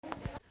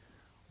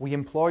we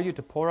implore you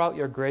to pour out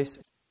your grace.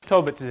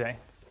 Tobit today.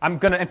 I'm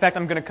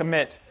gonna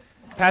commit.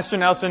 Pastor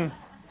Nelson's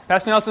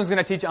going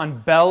to teach on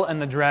Bel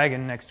and the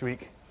Dragon next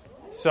week.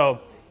 So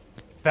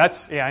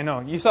I know.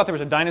 You thought there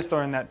was a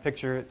dinosaur in that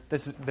picture.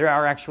 There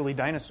are actually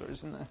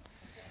dinosaurs in the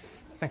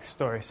next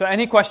story. So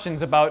any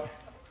questions about...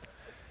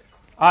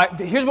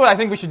 here's what I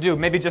think we should do,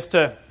 maybe just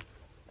to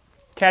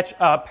catch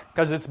up,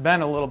 because it's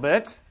been a little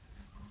bit.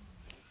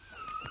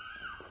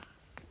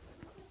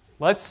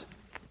 I was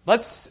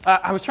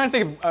trying to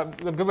think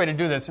of a good way to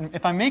do this. And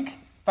if I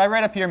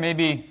write up here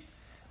maybe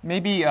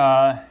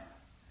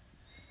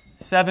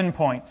 7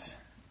 points.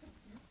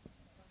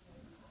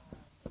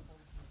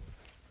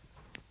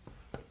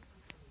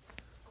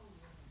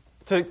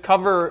 To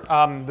cover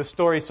the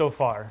story so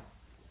far.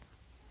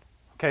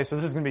 Okay, so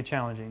this is going to be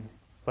challenging,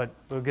 but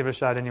we'll give it a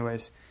shot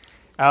anyways.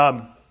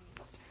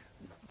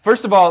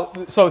 First of all,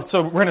 so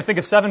we're going to think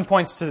of 7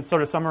 points to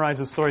sort of summarize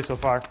the story so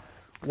far.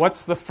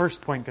 What's the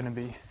first point going to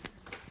be?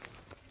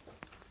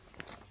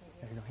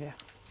 There you go, yeah.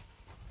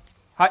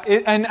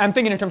 And I'm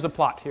thinking in terms of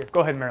plot here. Go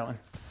ahead, Marilyn.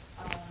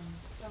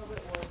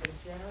 Tobit was a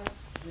generous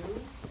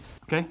Jew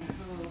Okay.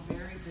 who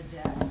buried the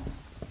dead.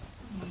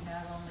 He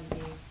not only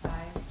gave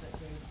tithes, but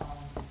gave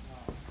alms as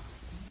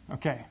well.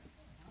 Okay.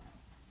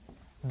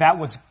 That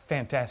was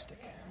fantastic.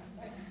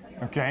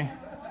 Okay.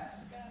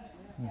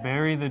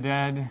 Bury the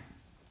dead.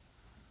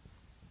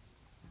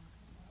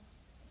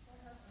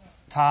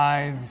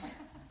 Tithes.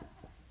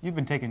 You've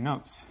been taking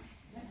notes.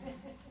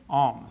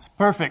 Alms.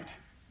 Perfect.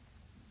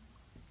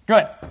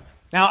 Good.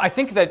 Now, I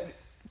think that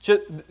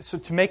so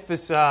to make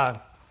this,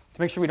 to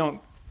make sure we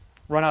don't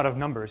run out of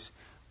numbers,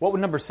 what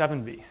would number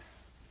 7 be?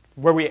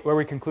 Where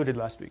we concluded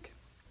last week?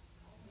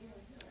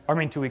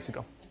 2 weeks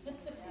ago.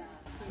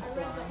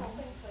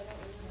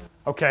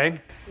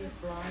 Okay.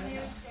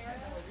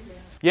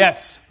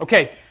 Yes.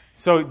 Okay.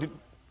 So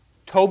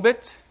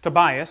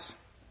Tobias.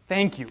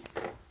 Thank you.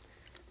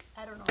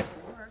 I don't know if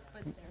it'll work,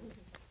 but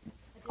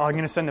I'm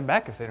going to send them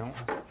back if they don't.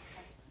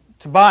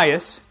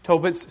 Tobias,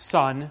 Tobit's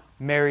son,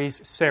 marries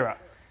Sarah.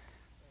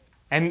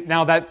 And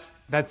now that's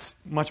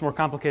much more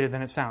complicated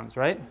than it sounds,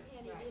 right?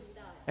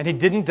 And he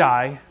didn't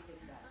die.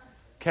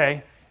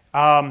 Okay.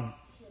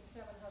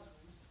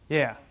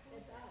 Yeah.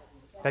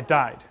 That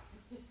died.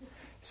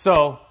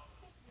 So,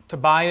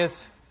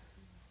 Tobias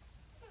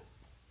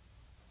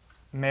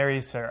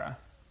marries Sarah.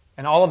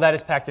 And all of that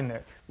is packed in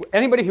there.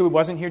 Anybody who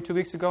wasn't here 2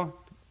 weeks ago?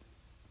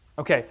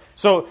 Okay.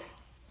 So,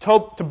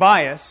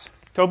 Tobias,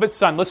 Tobit's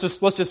son, let's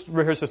just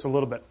rehearse this a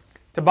little bit.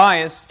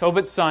 Tobias,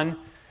 Tobit's son,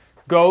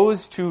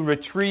 goes to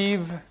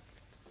retrieve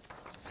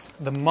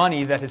the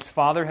money that his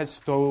father has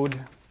stowed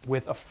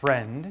with a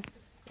friend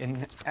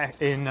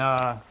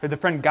the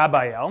friend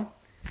Gabael,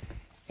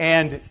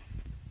 and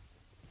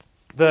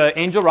the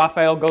angel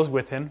Raphael goes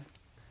with him.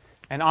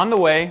 And on the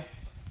way, do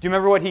you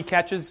remember what he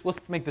catches? Let's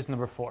make this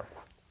number 4.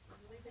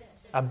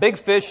 A big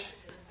fish.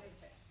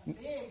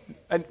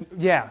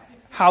 Yeah.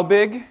 How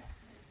big?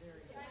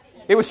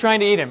 It was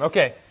trying to eat him.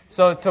 Okay.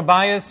 So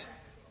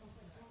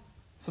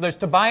there's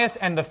Tobias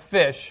and the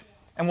fish.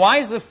 And why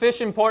is the fish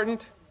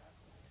important?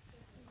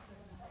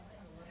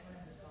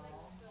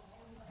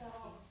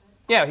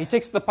 Yeah, he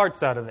takes the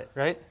parts out of it,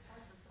 right?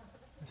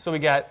 So we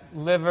got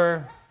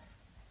liver,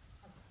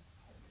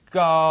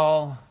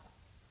 gall,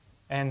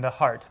 and the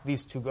heart.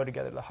 These two go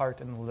together, the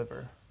heart and the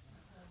liver.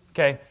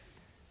 Okay?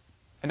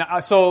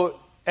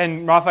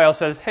 And Raphael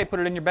says, hey, put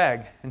it in your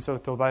bag. And so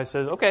Tobias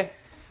says, okay.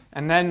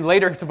 And then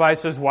later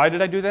Tobias says, why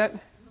did I do that?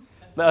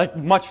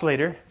 Much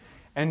later.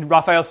 And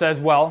Raphael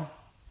says, well,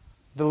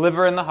 the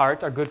liver and the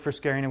heart are good for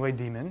scaring away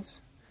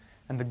demons,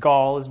 and the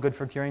gall is good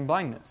for curing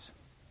blindness.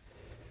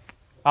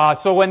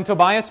 So when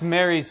Tobias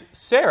marries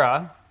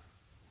Sarah,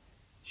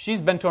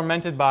 she's been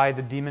tormented by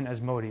the demon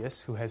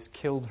Asmodeus, who has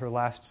killed her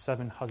last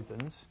 7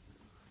 husbands.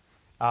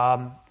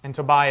 And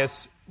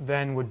Tobias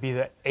then would be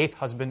the 8th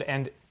husband,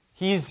 and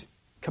he's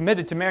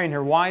committed to marrying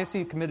her. Why is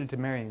he committed to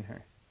marrying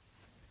her?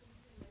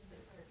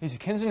 He's a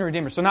kinsman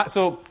redeemer.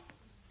 So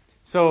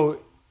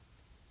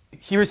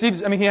he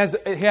receives. I mean, he has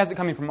it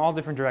coming from all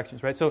different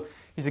directions, right? So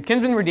he's a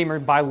kinsman redeemer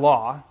by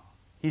law.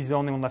 He's the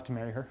only one left to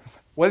marry her.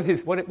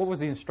 What was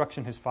the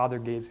instruction his father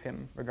gave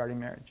him regarding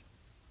marriage?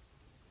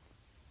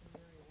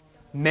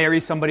 Marry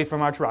somebody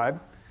from our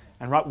tribe.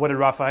 And what did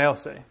Raphael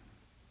say?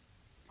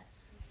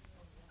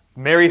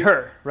 Marry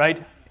her,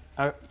 right?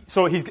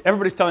 So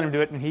everybody's telling him to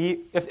do it, and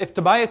if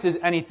Tobias is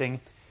anything,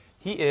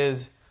 he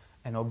is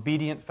an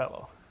obedient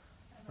fellow,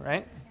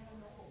 right?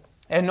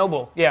 And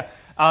noble, yeah.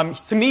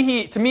 To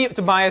me,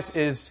 Tobias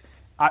is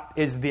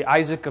the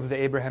Isaac of the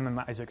Abraham and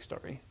Isaac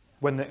story.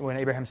 When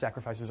Abraham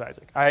sacrifices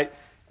Isaac,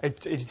 it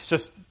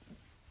just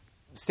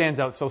stands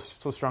out so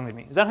strongly to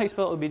me. Is that how you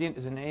spell obedient?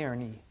 Is it an A or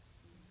an E?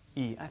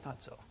 E. I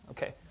thought so.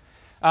 Okay.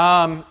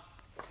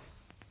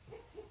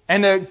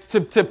 And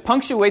to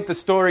punctuate the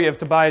story of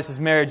Tobias'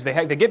 marriage,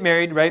 they get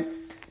married, right?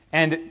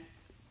 And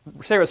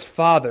Sarah's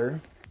father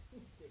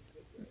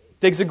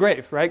digs a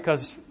grave, right?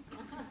 Because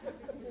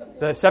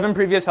the 7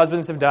 previous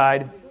husbands have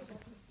died,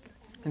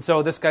 and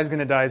so this guy's going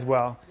to die as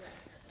well.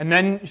 And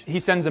then he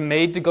sends a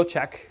maid to go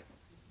check,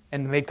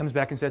 and the maid comes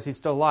back and says he's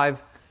still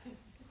alive,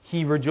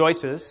 he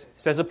rejoices,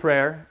 says a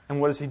prayer, and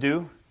what does he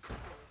do?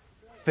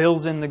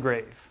 Fills in the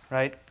grave,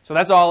 right? So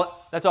that's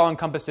all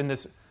encompassed in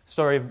this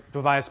story of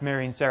Tobias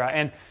marrying Sarah.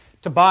 And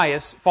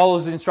Tobias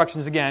follows the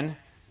instructions again.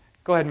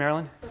 Go ahead,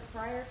 Marilyn. But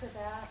prior to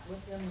that,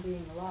 with them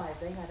being alive,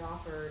 they had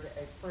offered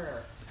a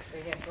prayer.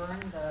 They had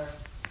burned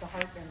the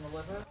heart and the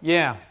liver.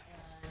 Yeah.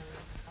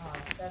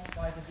 And that's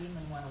why the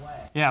demon went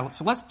away. Yeah,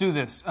 so let's do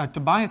this.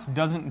 Tobias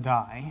doesn't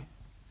die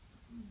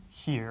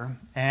here,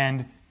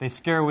 and they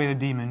scare away the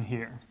demon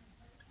here.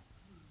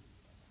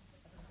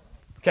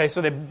 Okay,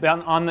 so they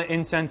on the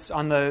incense,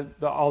 on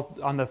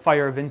the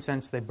fire of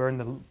incense, they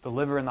burn the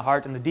liver and the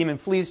heart, and the demon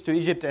flees to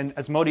Egypt, and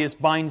Asmodeus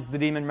binds the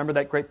demon. Remember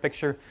that great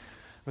picture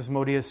of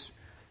Asmodeus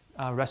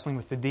wrestling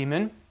with the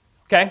demon?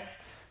 Okay,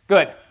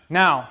 good.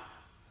 Now,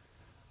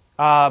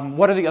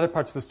 what are the other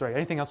parts of the story?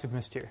 Anything else we've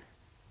missed here?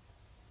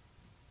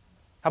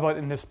 How about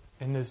in this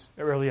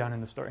early on in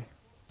the story?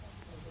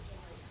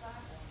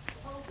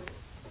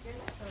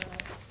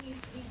 He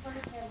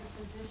first had a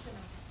position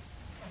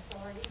of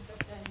authority, but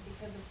then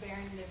because of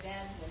burying the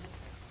dead, when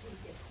he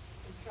gets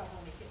in trouble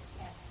and he gets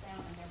cast down,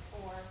 and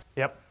therefore...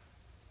 Yep.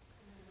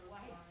 the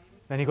wife.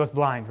 Then he goes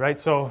blind, right?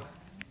 So,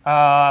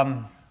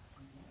 how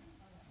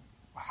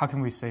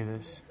can we say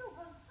this?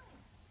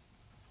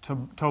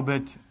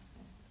 Tobit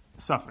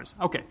suffers.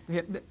 Okay.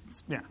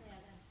 Yeah.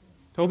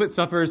 Tobit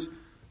suffers.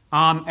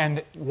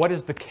 And what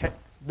is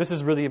this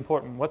is really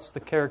important. What's the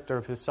character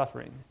of his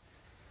suffering?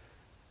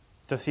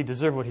 Does he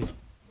deserve what he's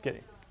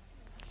getting?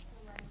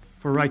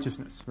 For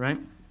righteousness, right?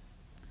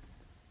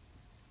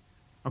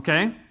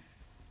 Okay.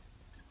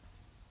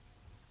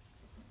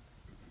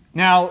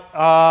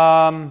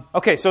 Now,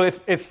 okay, so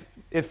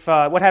if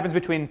what happens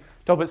between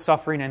Tobit's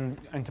suffering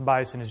and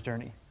Tobias in his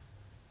journey?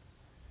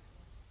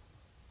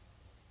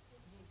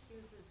 He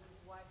accuses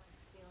his wife of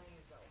stealing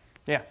a goat.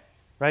 Yeah,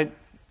 right?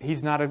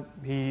 He's not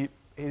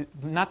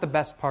the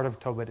best part of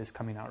Tobit is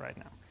coming out right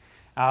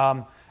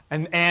now.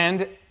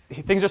 And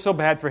things are so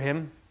bad for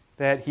him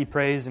that he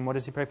prays, and what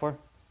does he pray for?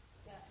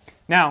 Yeah.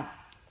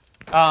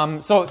 Now,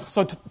 so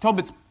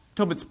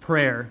Tobit's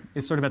prayer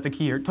is sort of at the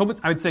key here.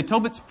 I would say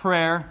Tobit's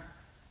prayer,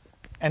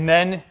 and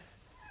then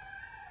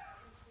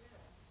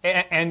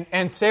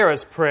and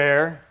Sarah's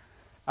prayer.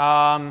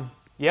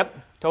 Yep,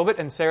 Tobit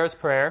and Sarah's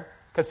prayer,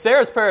 because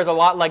Sarah's prayer is a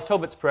lot like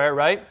Tobit's prayer,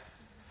 right?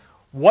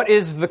 What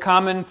is the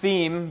common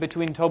theme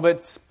between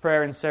Tobit's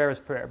prayer and Sarah's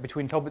prayer,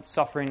 between Tobit's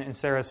suffering and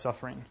Sarah's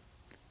suffering?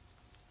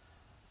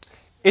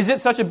 Is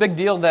it such a big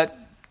deal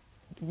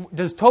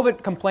does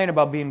Tobit complain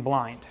about being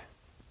blind?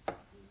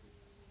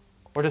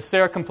 Or does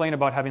Sarah complain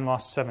about having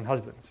lost 7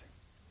 husbands?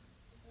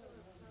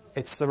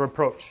 It's the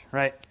reproach,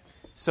 right?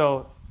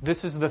 So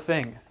this is the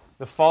thing,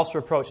 the false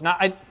reproach. Now,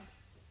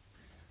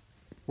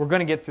 we're going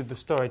to get through the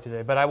story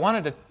today, but I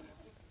wanted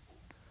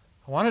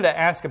to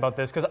ask about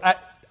this because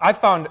I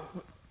found,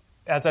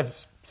 as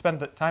I've spent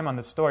the time on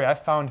this story, I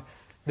found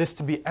this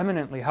to be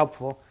eminently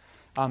helpful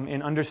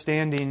in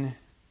understanding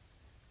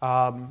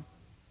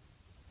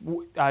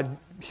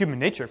human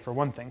nature, for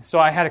one thing. So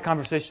I had a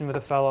conversation with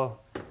a fellow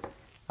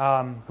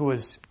who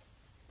was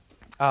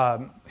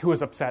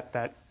upset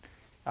that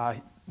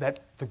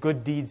the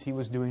good deeds he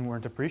was doing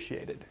weren't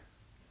appreciated,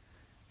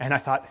 and I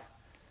thought,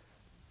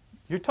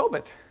 "You're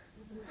Tobit,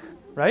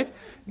 right?"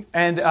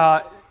 And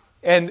that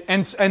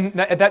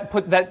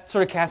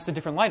sort of casts a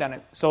different light on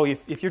it. So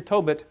if you're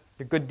Tobit,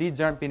 your good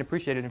deeds aren't being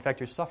appreciated. In fact,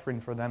 you're suffering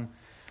for them.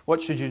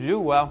 What should you do?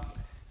 Well,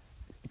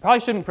 you probably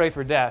shouldn't pray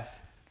for death.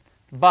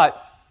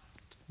 But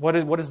what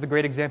is the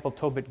great example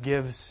Tobit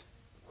gives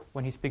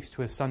when he speaks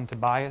to his son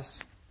Tobias?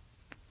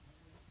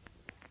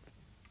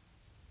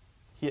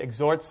 He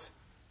exhorts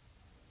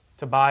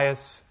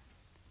Tobias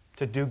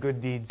to do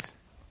good deeds,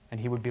 and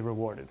he would be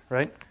rewarded,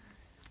 right?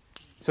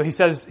 So he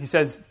says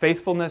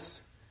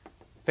faithfulness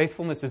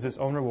is its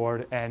own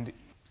reward, and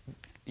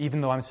even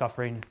though I'm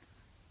suffering,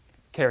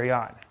 carry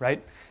on,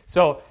 right?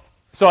 So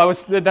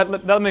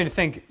that led me to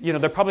think,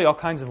 there are probably all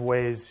kinds of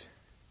ways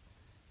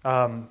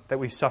that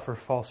we suffer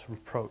false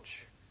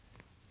reproach.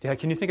 Yeah,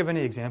 can you think of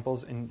any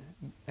examples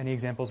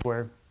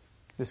where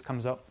this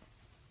comes up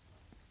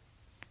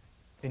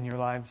in your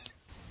lives?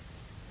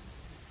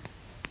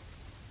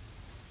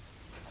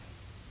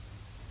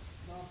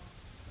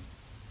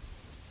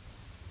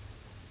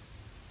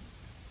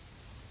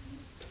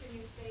 Can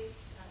you say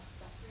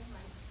suffering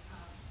like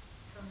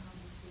terminal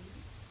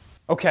disease?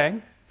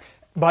 Okay,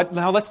 but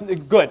now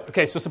good.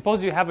 Okay, so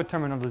suppose you have a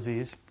terminal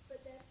disease.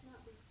 But that's not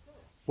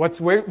reproach.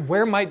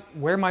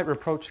 Where might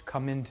reproach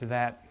come into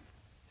that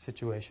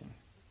situation?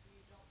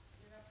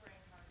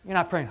 You're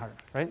not praying hard,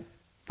 right?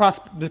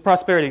 The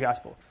prosperity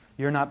gospel.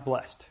 You're not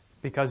blessed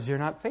because you're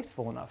not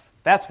faithful enough.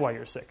 That's why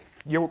you're sick.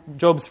 You're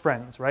Job's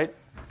friends, right?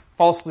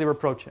 Falsely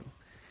reproach him.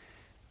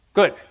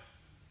 Good.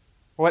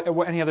 What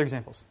any other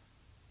examples?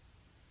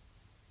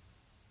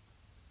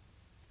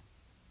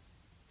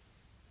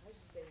 I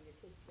should say when your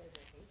kids say they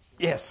hate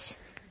you. Yes.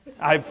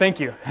 Thank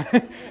you.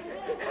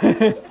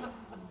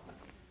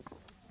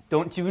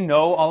 Don't you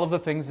know all of the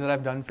things that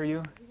I've done for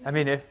you? I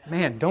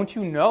mean, don't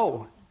you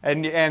know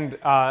And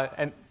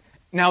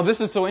now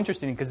this is so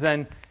interesting because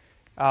then,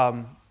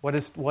 what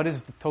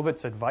is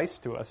Tobit's advice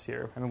to us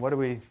here? I mean, what do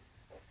we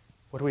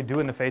do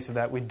in the face of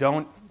that?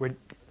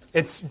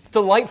 It's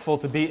delightful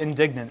to be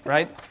indignant,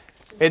 right?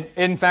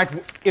 In fact,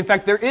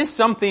 there is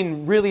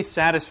something really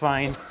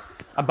satisfying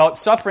about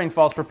suffering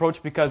false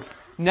reproach because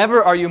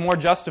never are you more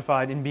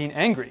justified in being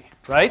angry,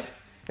 right?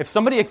 If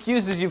somebody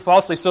accuses you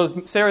falsely,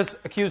 so Sarah's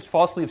accused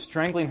falsely of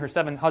strangling her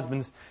 7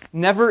 husbands,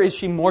 never is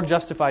she more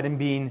justified in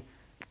being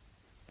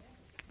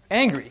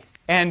angry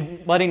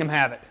and letting them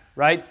have it,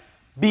 right?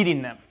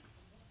 Beating them,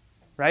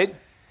 right?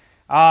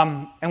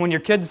 And when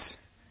your kids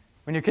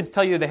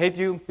tell you they hate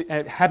you,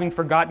 having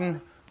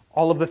forgotten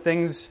all of the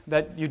things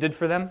that you did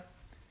for them,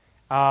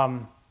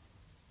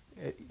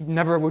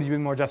 never would you be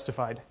more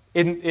justified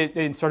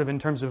in sort of in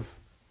terms of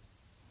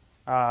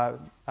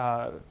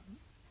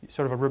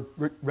sort of a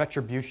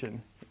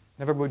retribution.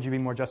 Never would you be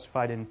more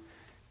justified in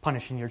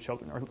punishing your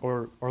children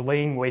or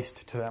laying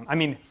waste to them. I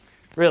mean,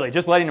 really,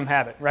 just letting them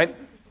have it, right?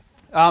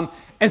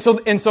 And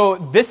so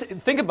this.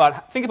 Think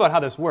about how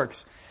this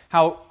works.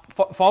 How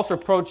false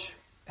reproach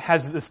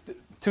has this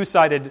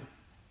two-sided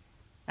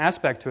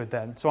aspect to it.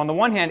 Then, so on the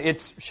one hand,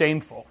 it's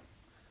shameful,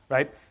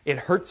 right? It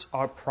hurts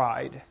our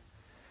pride,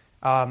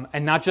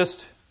 and not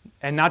just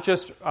an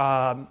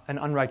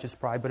unrighteous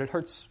pride, but it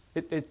hurts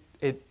it.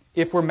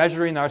 If we're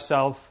measuring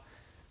ourselves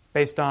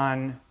based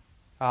on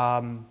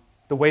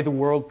the way the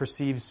world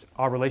perceives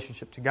our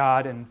relationship to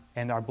God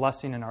and our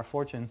blessing and our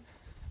fortune,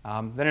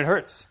 then it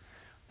hurts.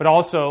 But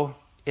also,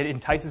 it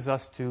entices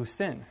us to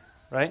sin,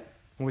 right?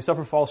 When we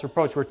suffer false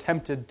reproach, we're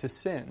tempted to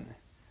sin.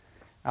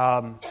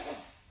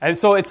 And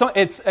so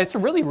it's a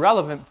really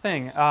relevant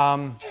thing.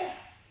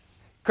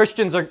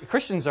 Christians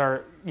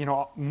are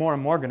more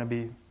and more going to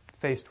be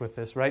faced with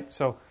this, right?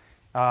 So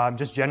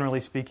just generally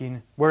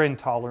speaking, we're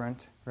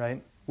intolerant,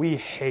 right? We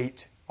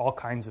hate all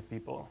kinds of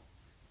people.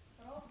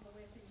 But also the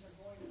way things are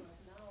going to us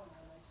now in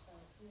our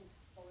lifestyle too,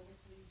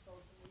 politically,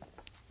 socially.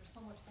 There's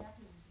so much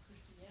happening to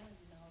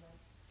Christianity now that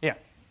Yeah,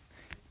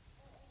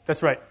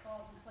 that's right.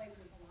 falls in place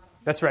with a lot of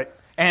people. That's right.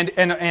 And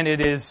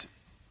it is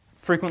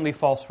frequently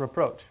false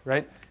reproach,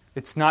 right?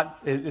 It's not.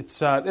 It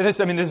is.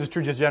 I mean, this is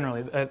true just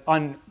generally.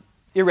 On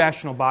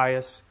irrational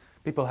bias,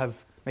 people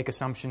make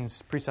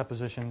assumptions,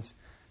 presuppositions,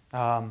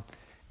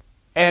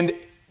 and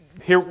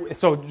here.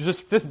 So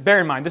just bear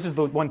in mind, this is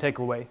the one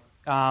takeaway.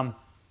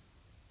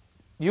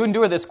 You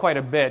endure this quite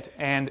a bit,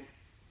 and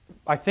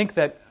I think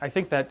that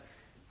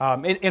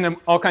in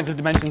all kinds of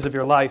dimensions of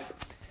your life,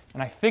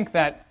 and I think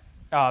that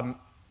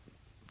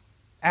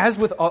as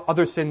with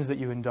other sins that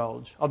you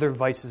indulge, other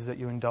vices that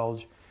you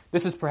indulge,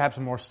 this is perhaps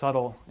more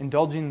subtle.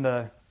 Indulging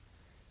the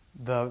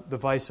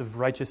vice of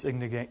righteous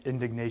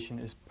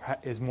indignation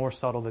is more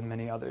subtle than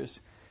many others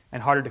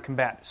and harder to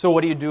combat. So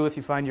what do you do if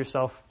you find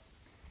yourself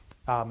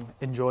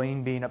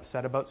enjoying being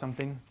upset about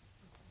something?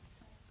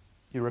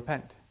 You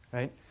repent,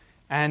 right?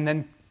 And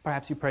then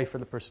perhaps you pray for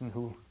the person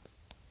who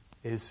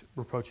is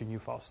reproaching you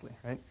falsely,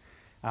 right?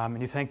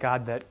 And you thank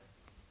God that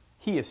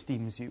He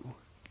esteems you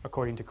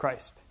according to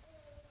Christ,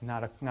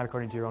 not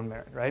according to your own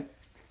merit, right?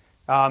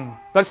 But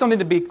it's something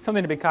to be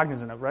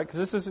cognizant of, right?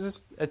 Because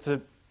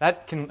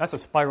that's a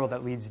spiral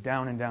that leads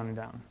down and down and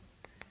down.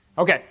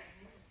 Okay,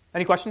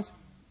 any questions?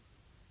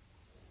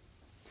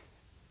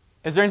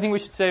 Is there anything we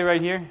should say right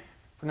here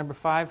for number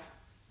 5?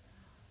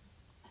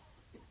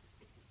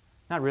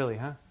 Not really,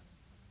 huh?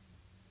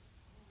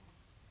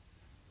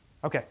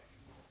 Okay.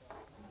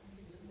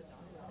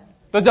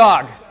 The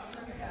dog.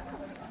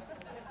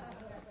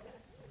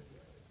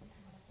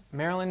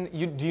 Marilyn,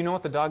 do you know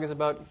what the dog is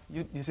about?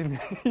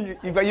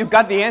 You've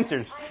got the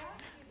answers.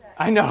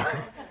 I know.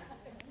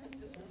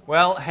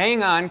 Well,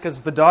 hang on,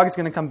 because the dog's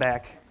going to come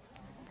back.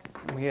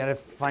 We got to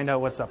find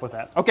out what's up with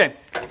that. Okay.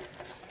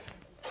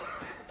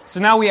 So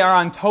now we are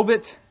on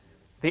Tobit,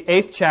 the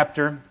 8th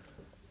chapter.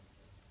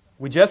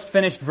 We just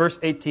finished verse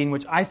 18,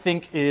 which I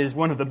think is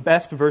one of the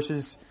best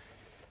verses.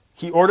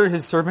 He ordered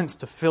his servants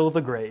to fill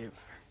the grave.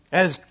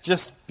 That is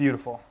just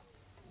beautiful.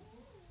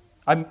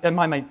 I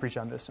might preach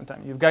on this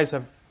sometime. You guys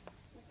have...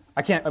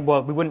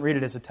 we wouldn't read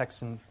it as a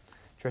text in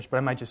church, but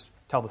I might just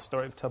tell the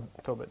story of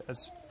Tobit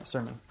as a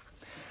sermon.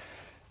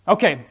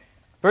 Okay,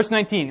 verse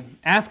 19.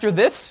 After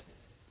this,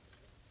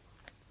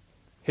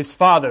 his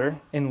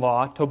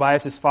father-in-law,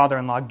 Tobias'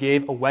 father-in-law,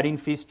 gave a wedding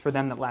feast for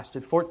them that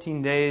lasted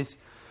 14 days.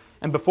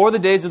 And before the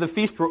days of the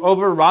feast were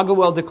over,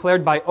 Raguel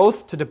declared by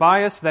oath to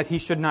Tobias that he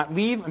should not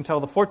leave until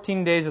the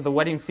 14 days of the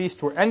wedding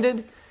feast were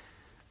ended,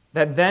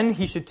 that then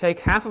he should take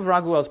half of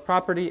Raguel's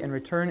property and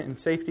return in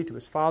safety to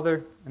his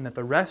father, and that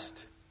the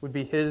rest would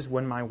be his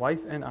when my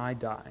wife and I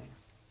die.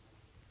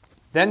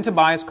 Then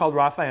Tobias called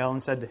Raphael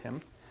and said to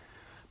him,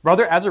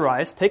 Brother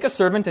Azarias, take a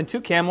servant and 2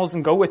 camels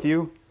and go with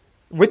you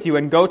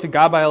and go to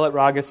Gabael at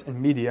Rages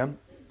in Media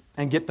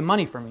and get the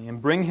money for me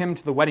and bring him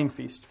to the wedding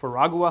feast. For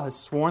Raguel has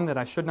sworn that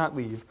I should not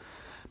leave.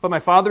 But my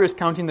father is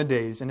counting the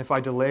days, and if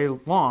I delay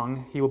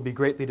long, he will be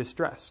greatly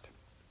distressed.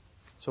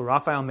 So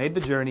Raphael made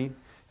the journey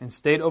and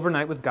stayed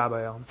overnight with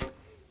Gabael.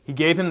 He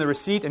gave him the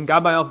receipt, and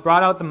Gabael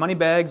brought out the money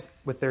bags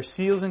with their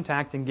seals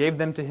intact and gave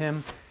them to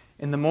him.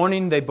 In the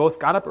morning they both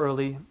got up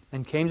early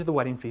and came to the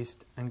wedding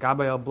feast, and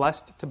Gabael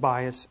blessed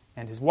Tobias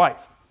and his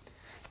wife.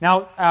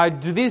 Now,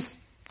 does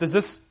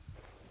this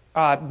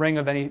ring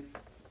of any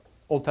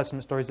Old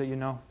Testament stories that you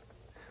know?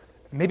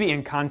 Maybe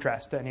in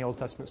contrast to any Old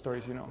Testament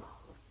stories you know.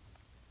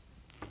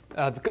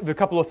 The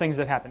couple of things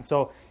that happen.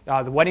 So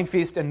the wedding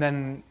feast, and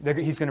then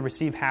he's going to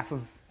receive half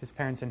of his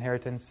parents'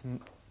 inheritance,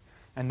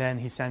 and then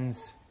he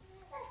sends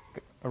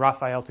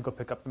Raphael to go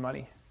pick up the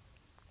money.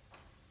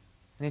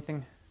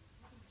 Anything?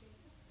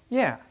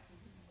 Yeah.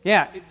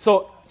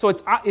 So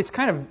it's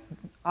kind of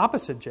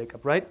opposite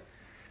Jacob, right?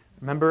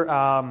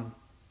 Remember,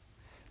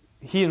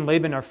 he and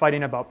Laban are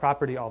fighting about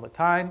property all the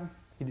time.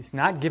 He's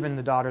not given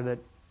the daughter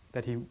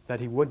that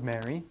he would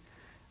marry,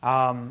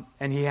 and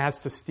he has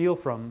to steal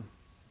from.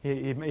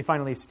 He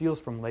finally steals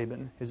from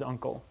Laban, his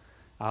uncle,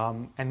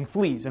 and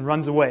flees and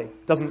runs away.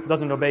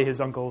 Doesn't obey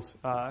his uncle's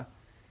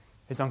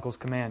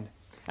command.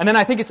 And then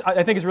I think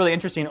it's really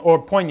interesting or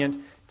poignant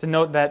to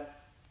note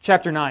that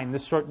chapter 9,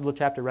 this short little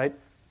chapter, right,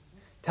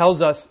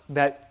 tells us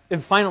that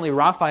finally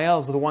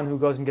Raphael's the one who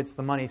goes and gets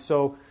the money.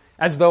 So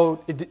as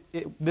though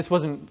this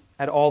wasn't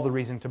at all the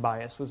reason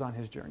Tobias was on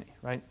his journey,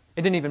 right?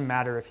 It didn't even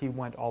matter if he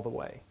went all the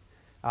way.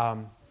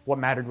 What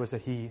mattered was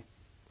that he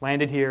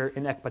landed here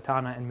in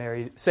Ecbatana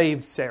and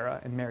saved Sarah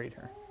and married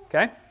her.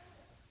 Okay?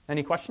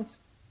 Any questions?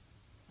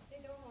 They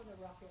don't know that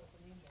Raphael's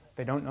the name yet.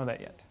 They don't know that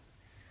yet.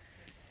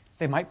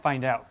 They might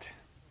find out.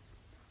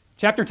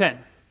 Chapter 10.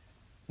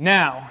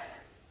 Now,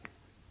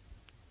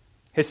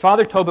 his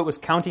father Tobit was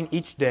counting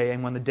each day,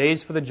 and when the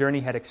days for the journey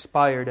had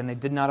expired and they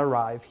did not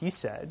arrive, he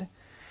said,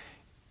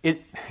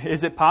 Is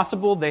it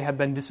possible they have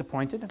been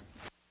disappointed?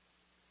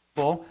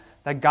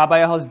 That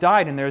Gabael has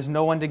died and there is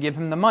no one to give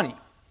him the money.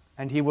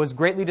 And he was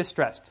greatly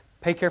distressed.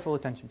 Pay careful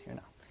attention here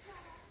now.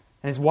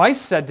 And his wife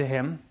said to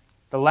him,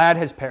 The lad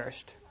has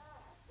perished.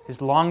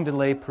 His long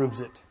delay proves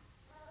it.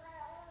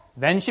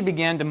 Then she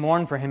began to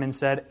mourn for him and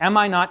said, Am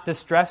I not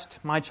distressed,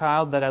 my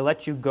child, that I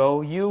let you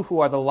go, you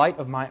who are the light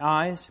of my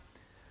eyes?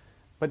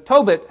 But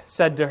Tobit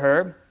said to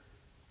her,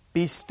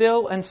 Be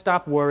still and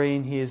stop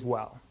worrying, he is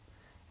well.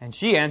 And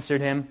she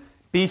answered him,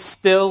 Be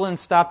still and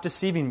stop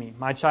deceiving me,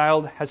 my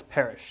child has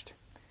perished.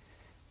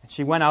 And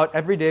she went out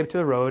every day to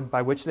the road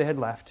by which they had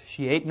left.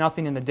 She ate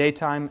nothing in the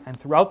daytime, and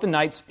throughout the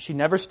nights she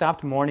never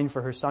stopped mourning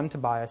for her son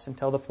Tobias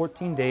until the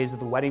 14 days of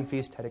the wedding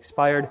feast had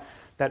expired,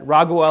 that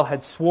Raguel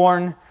had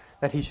sworn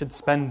that he should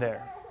spend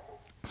there.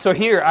 So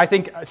here, I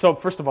think,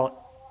 first of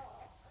all,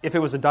 if it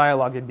was a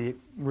dialogue, it'd be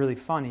really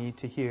funny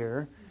to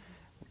hear,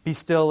 Be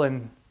still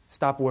and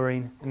stop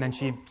worrying, and then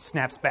she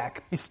snaps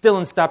back, Be still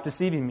and stop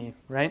deceiving me,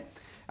 right?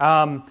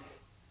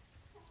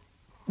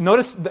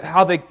 Notice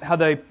how they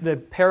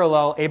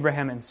parallel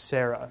Abraham and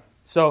Sarah.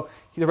 So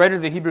the writer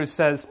of the Hebrews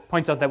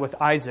points out that with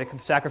Isaac, the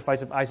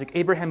sacrifice of Isaac,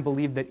 Abraham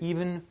believed that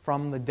even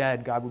from the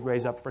dead, God would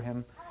raise up for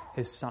him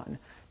his son.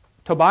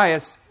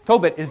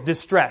 Tobit is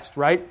distressed,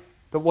 right?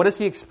 But what does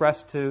he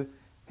express to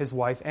his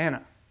wife,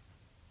 Anna?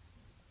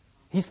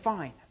 He's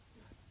fine.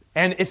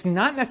 And it's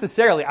not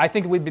necessarily, I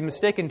think we'd be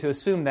mistaken to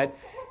assume that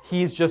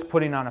he's just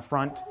putting on a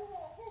front,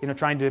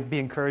 trying to be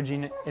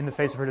encouraging in the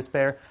face of her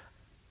despair.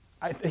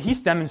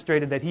 He's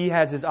demonstrated that he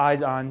has his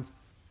eyes on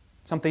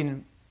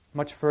something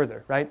much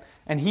further, right?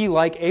 And he,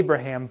 like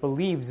Abraham,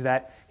 believes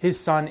that his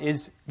son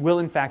will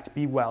in fact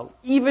be well,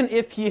 even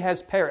if he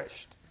has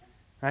perished,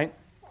 right?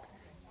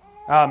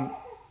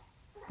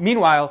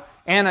 Meanwhile,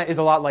 Anna is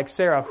a lot like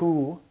Sarah,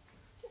 who,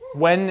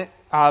 when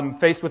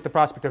faced with the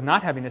prospect of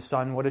not having a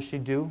son, what does she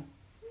do?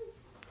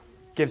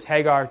 Gives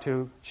Hagar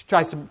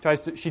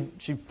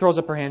she throws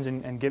up her hands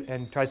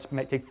and tries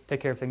to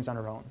take care of things on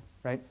her own,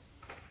 right?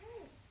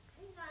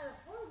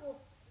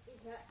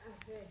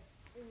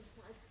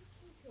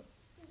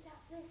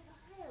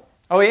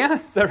 Oh yeah,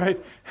 is that right?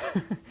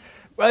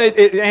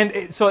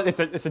 Well, so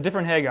it's a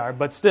different Hagar,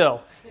 but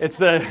still, it's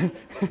a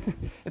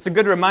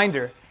good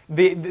reminder.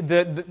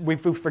 We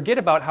forget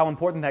about how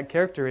important that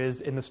character is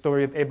in the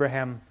story of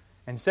Abraham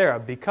and Sarah,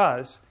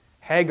 because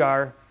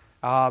Hagar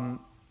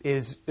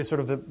is sort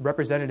of the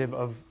representative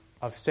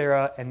of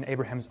Sarah and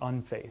Abraham's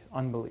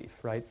unbelief,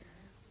 right?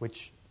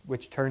 Which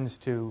turns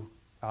to,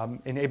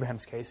 in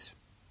Abraham's case,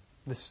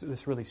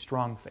 this really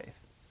strong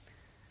faith.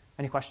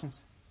 Any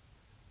questions?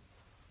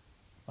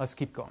 Let's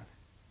keep going.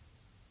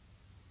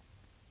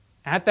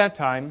 At that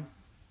time,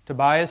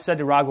 Tobias said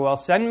to Raguel,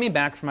 Send me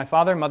back, for my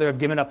father and mother have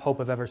given up hope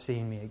of ever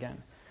seeing me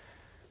again.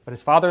 But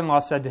his father-in-law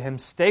said to him,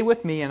 Stay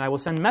with me, and I will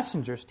send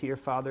messengers to your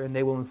father, and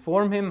they will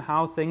inform him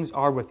how things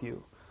are with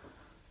you.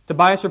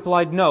 Tobias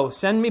replied, No,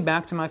 send me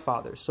back to my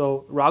father.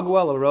 So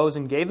Raguel arose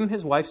and gave him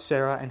his wife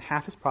Sarah and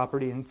half his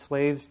property and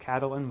slaves,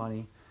 cattle, and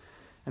money.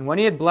 And when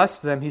he had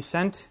blessed them, he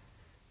sent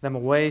them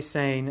away,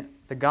 saying,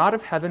 The God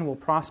of heaven will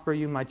prosper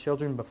you, my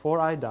children, before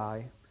I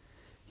die.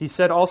 He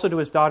said also to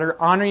his daughter,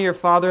 Honor your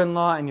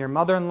father-in-law and your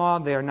mother-in-law.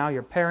 They are now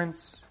your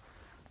parents.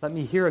 Let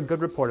me hear a good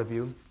report of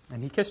you.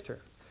 And he kissed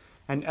her.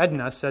 And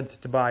Edna said to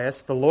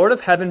Tobias, "The Lord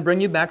of heaven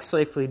bring you back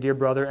safely, dear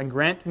brother, and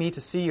grant me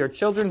to see your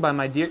children by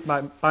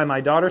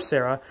my daughter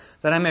Sarah,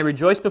 that I may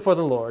rejoice before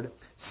the Lord.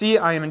 See,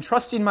 I am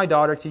entrusting my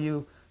daughter to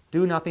you.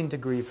 Do nothing to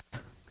grieve her."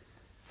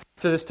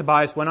 After this,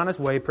 Tobias went on his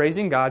way,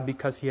 praising God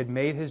because God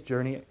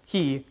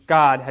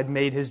had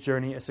made his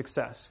journey a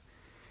success.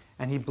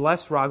 And he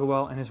blessed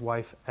Raguel and his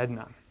wife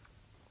Edna.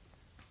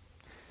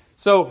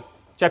 So,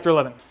 chapter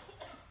 11.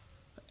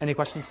 Any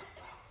questions?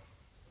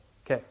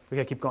 Okay, we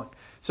got to keep going.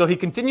 So he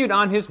continued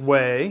on his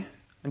way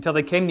until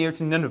they came near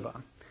to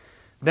Nineveh.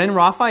 Then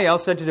Raphael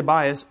said to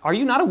Tobias, "Are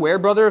you not aware,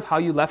 brother, of how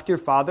you left your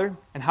father?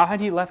 And how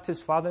had he left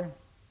his father?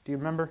 Do you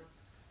remember?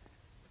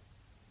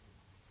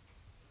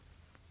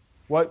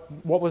 What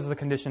was the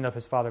condition of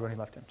his father when he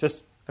left him? It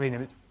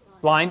was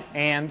blind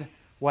and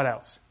what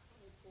else?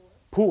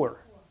 Poor,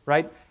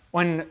 right?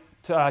 When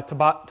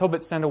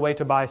Tobit sent away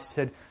Tobias, he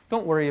said,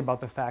 "Don't worry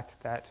about the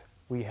fact that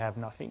we have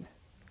nothing.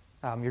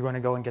 You're going to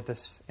go and get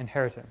this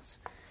inheritance."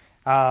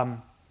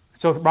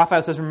 So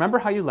Raphael says, "Remember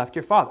how you left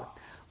your father.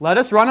 Let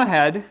us run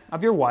ahead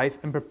of your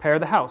wife and prepare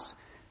the house,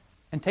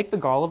 and take the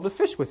gall of the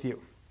fish with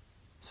you."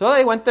 So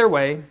they went their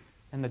way,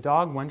 and the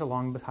dog went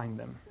along behind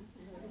them.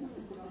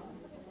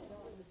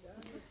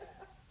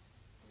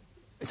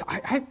 So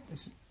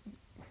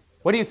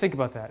what do you think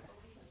about that?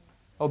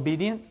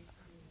 Obedience?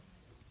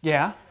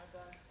 Yeah.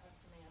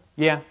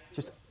 Yeah,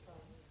 just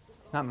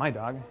not my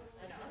dog.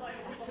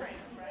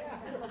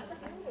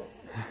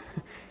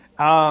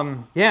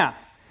 Yeah.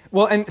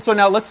 Well, and so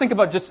now let's think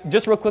about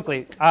just real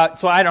quickly.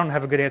 So I don't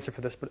have a good answer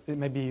for this, but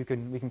maybe we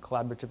can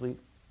collaboratively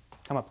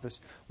come up with this.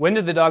 When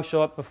did the dog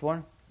show up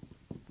before?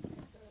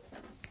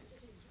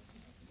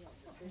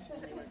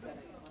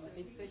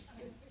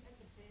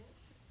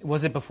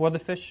 Was it before the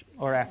fish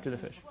or after the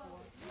fish?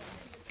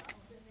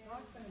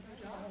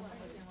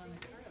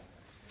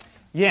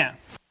 Yeah.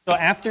 So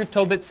after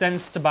Tobit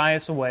sends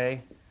Tobias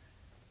away,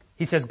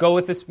 he says,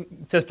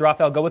 says to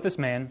Raphael, "Go with this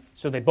man."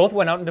 So they both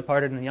went out and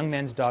departed, and the young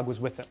man's dog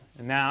was with them.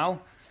 And now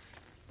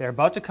they're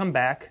about to come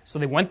back, so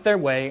they went their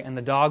way, and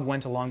the dog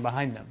went along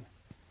behind them.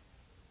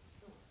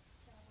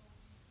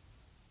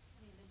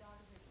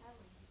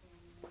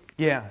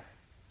 Yeah.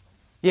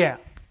 Yeah.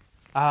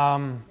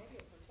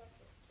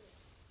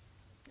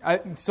 I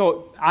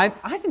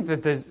think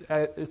that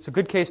it's a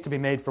good case to be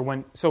made for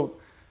when... So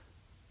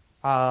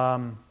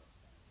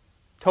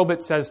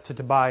Tobit says to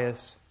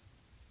Tobias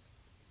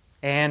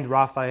and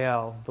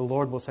Raphael, "The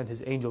Lord will send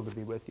his angel to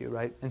be with you,"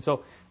 right? And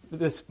so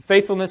this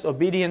faithfulness,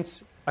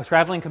 obedience, a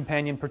traveling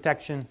companion,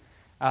 protection,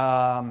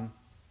 I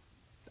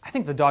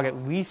think the dog at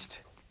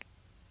least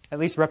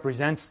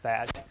represents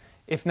that.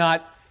 If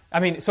not,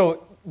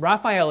 so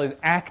Raphael is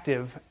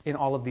active in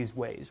all of these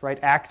ways, right?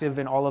 Active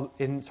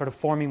in sort of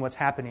forming what's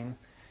happening.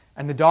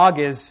 And the dog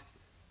is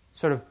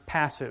sort of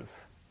passive,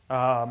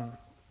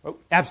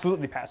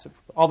 absolutely passive.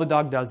 All the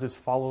dog does is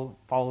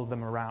follow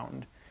them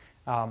around.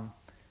 But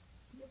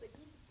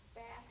he's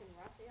back and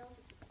Raphael's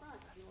at the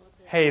front.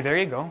 Hey, there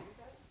you go.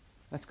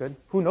 That's good.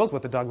 Who knows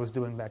what the dog was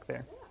doing back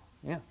there?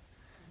 Yeah.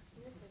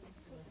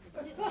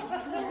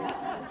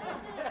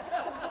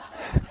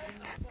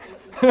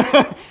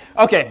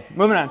 Okay,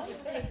 moving on.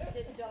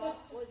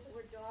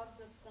 Were dogs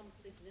of some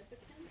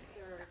significance,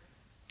 or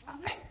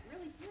you don't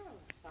really hear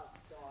about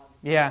dogs?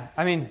 Yeah,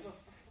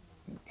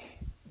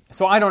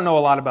 so I don't know a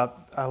lot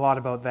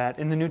about that.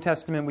 In the New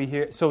Testament, we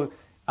hear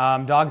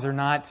dogs are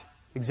not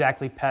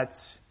exactly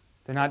pets.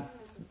 They're not.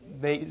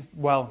 They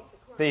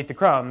eat the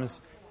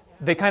crumbs.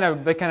 They kind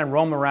of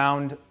roam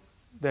around.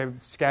 They're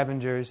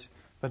scavengers.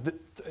 But Maybe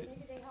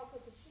they help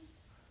with the sheep.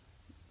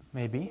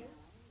 Maybe.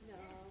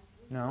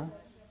 No.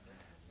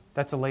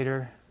 That's a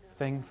later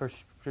thing for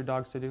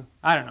dogs to do.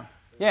 I don't know.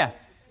 Yeah. In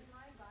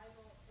my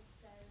Bible, it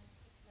says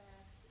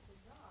that the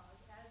dog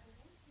has an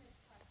intimate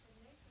touch and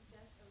may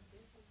suggest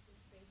Odysseus'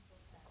 faithful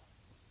pet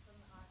from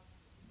the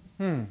Odyssey.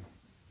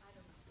 I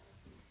don't know.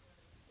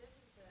 This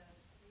is the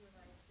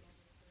Revised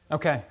Standard.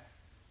 Okay.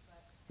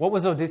 What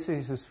was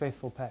Odysseus'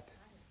 faithful pet?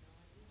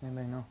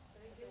 Anybody know?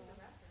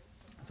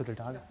 Is it their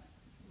dog?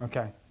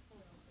 Okay.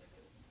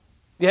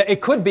 Yeah,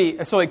 it could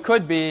be. So it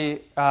could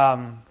be.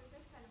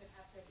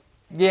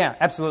 Yeah,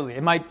 absolutely.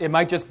 It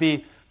might just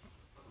be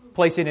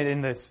placing it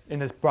in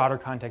this broader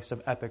context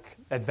of epic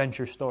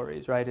adventure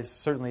stories, right? It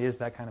certainly is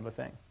that kind of a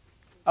thing.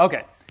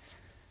 Okay.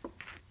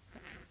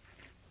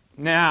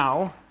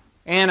 Now,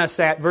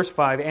 verse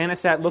 5, Anna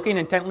sat looking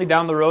intently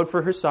down the road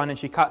for her son, and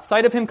she caught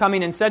sight of him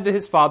coming and said to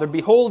his father,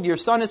 "Behold, your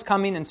son is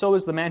coming, and so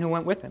is the man who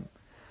went with him."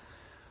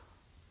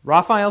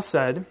 Raphael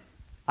said,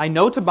 "I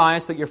know,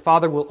 Tobias, that your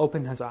father will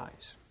open his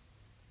eyes.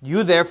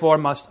 You therefore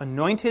must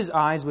anoint his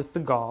eyes with the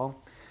gall,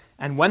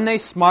 and when they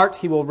smart,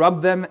 he will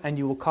rub them, and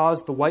you will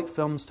cause the white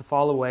films to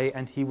fall away,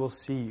 and he will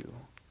see you."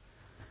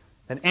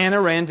 Then Anna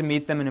ran to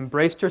meet them and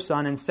embraced her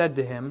son and said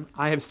to him,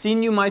 "I have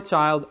seen you, my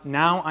child.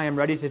 Now I am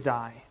ready to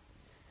die."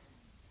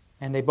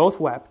 And they both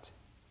wept.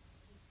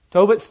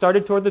 Tobit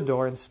started toward the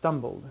door and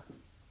stumbled.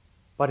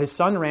 But his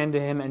son ran to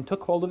him and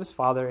took hold of his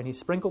father, and he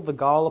sprinkled the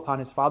gall upon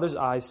his father's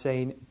eyes,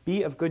 saying,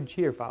 "Be of good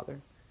cheer,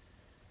 father."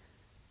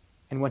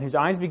 And when his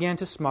eyes began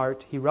to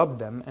smart, he rubbed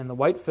them, and the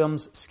white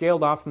films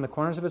scaled off from the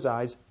corners of his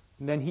eyes.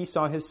 And then he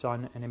saw his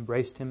son and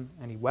embraced him,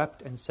 and he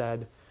wept and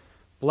said,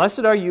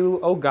 Blessed are you,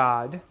 O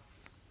God,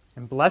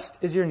 and blessed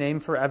is your name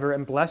forever,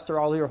 and blessed are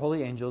all your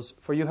holy angels,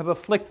 for you have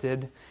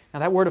afflicted. Now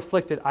that word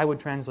afflicted, I would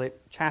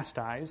translate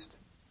chastised,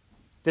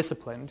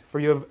 disciplined. For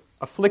you have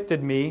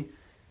afflicted me,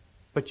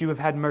 but you have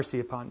had mercy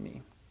upon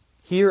me.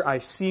 Here I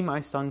see my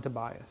son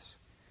Tobias.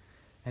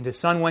 And his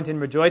son went in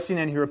rejoicing,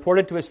 and he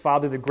reported to his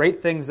father the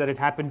great things that had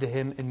happened to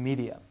him in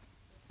Media.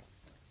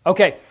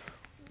 Okay,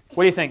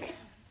 what do you think?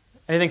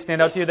 Anything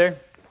stand out to you there?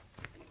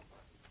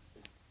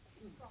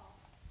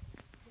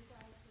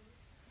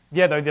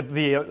 Yeah,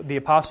 the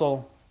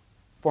apostle,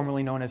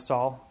 formerly known as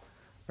Saul,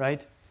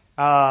 right?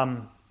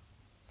 Yeah,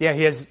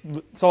 he has.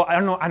 So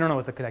I don't know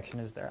what the connection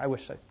is there. I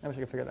wish I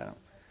could figure that out.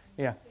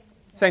 Yeah,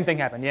 same thing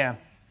happened. Yeah.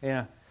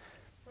 Prodigal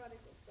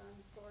son,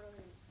 sort of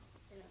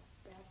in a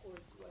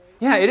backwards way.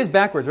 Yeah, it is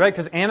backwards, right?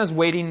 Because Anna's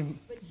waiting.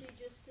 But she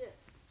just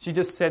sits. She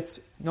just sits.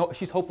 No,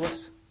 she's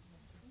hopeless,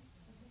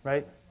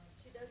 right?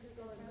 She doesn't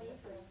go and meet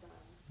her son.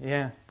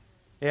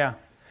 Yeah.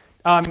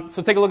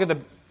 So take a look at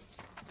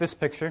this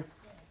picture.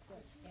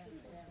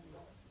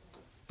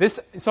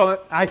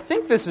 So I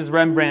think this is a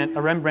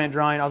Rembrandt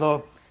drawing,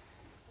 although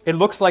it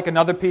looks like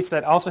another piece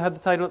that also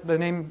had the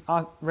name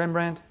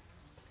Rembrandt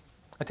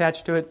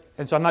attached to it,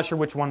 and so I'm not sure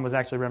which one was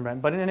actually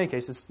Rembrandt. But in any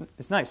case,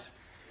 it's nice.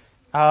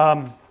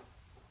 You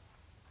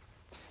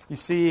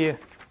see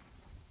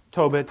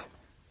Tobit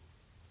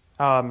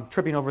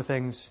tripping over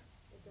things.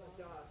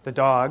 The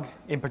dog,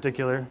 in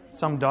particular,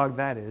 some dog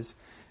that is,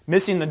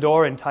 missing the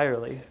door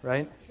entirely,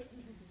 right?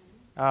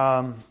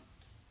 And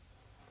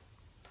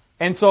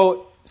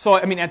so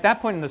I mean, at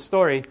that point in the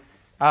story,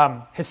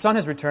 his son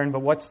has returned, but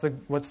what's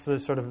the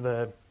sort of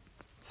the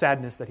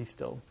sadness that he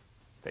still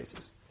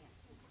faces?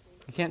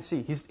 He can't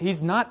see.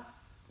 He's not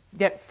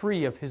yet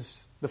free of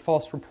the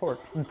false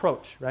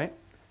reproach, right?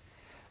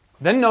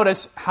 Then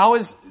notice how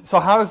is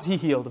he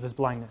healed of his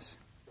blindness?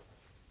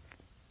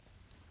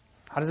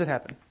 How does it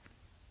happen?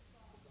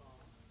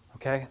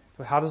 Okay,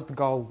 but how does the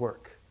gall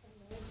work?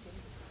 It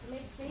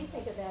makes me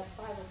think of that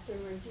Bible story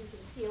where Jesus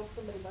healed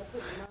somebody by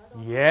putting mud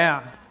on.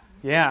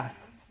 Yeah,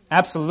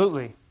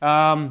 absolutely.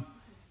 There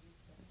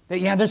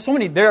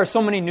are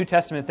so many New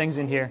Testament things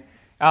in here.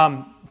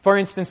 For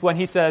instance, when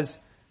he says,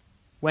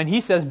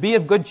 "Be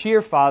of good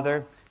cheer,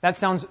 Father," that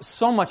sounds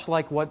so much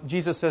like what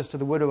Jesus says to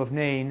the widow of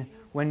Nain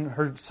when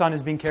her son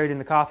is being carried in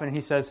the coffin, and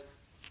he says,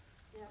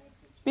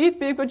 "Be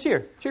of good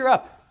cheer, cheer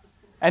up,"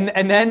 and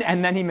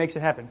then he makes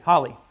it happen.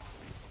 Holly.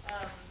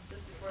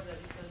 Just before that,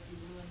 he says he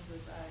blew into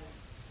his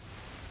eyes.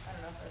 I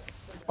don't know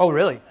if that's. Oh,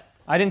 really?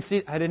 I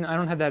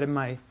don't have that in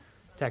my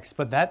text,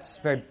 but that's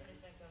very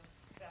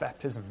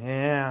baptism.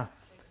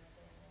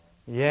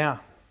 Yeah.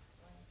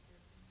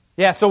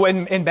 So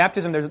in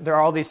baptism, there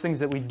are all these things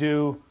that we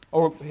do,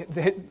 or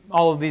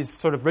all of these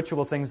sort of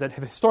ritual things that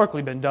have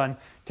historically been done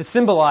to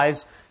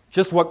symbolize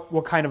just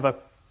what kind of a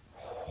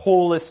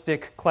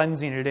holistic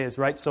cleansing it is,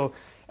 right? So,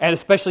 and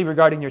especially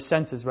regarding your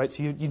senses, right?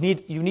 So you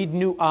need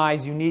new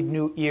eyes, you need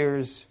new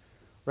ears,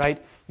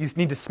 right? You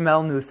need to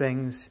smell new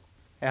things,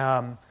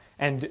 and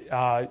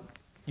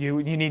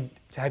you need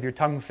to have your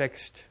tongue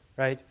fixed,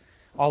 right?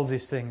 All of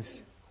these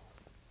things.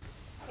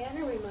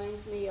 Anna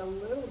reminds me a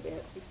little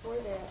bit, before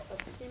that,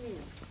 of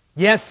Simeon.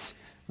 Yes,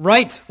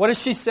 right. What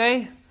does she say?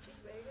 She's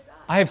ready to die.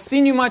 I have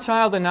seen you, my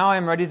child, and now I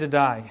am ready to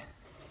die.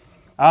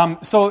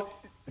 So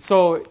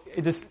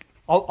it is,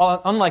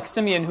 unlike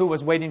Simeon, who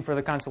was waiting for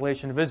the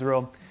consolation of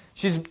Israel,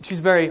 she's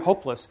very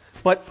hopeless.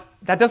 But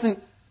that doesn't.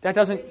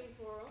 Waiting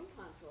for her own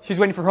consolation. She's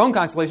waiting for her own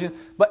consolation,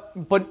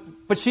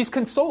 but she's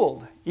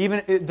consoled,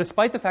 even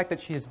despite the fact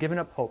that she has given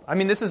up hope. I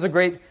mean, this is a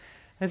great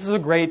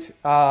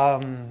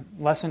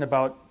lesson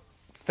about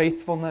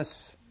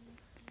faithfulness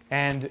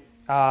and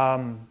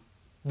the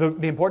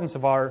importance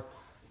of our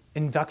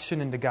induction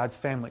into God's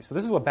family. So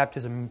this is what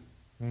baptism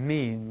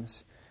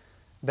means,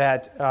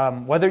 that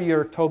whether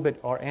you're Tobit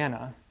or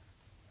Anna,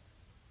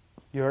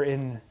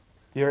 the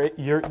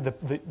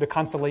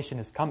consolation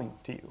is coming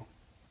to you,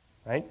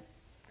 right?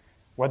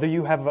 Whether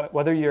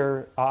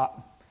you're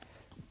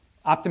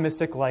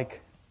optimistic,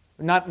 like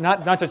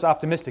not just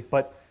optimistic,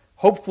 but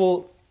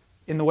hopeful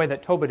in the way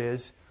that Tobit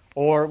is,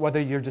 or whether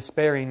you're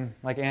despairing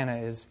like Anna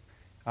is,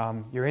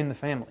 you're in the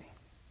family,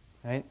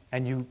 right?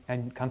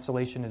 And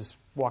consolation is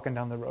walking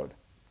down the road.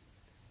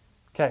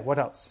 Okay, what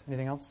else?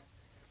 Anything else?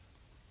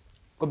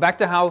 Go back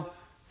to how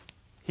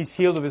he's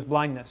healed of his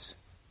blindness.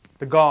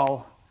 The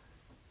gall.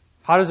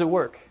 How does it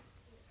work?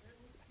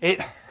 It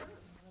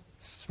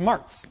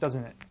smarts,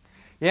 doesn't it?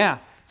 Yeah.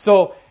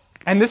 So,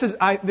 and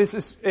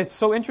it's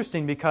so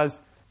interesting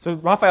because, so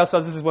Raphael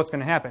says this is what's going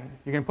to happen.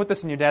 You're going to put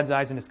this in your dad's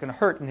eyes and it's going to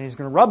hurt, and he's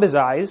going to rub his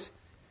eyes.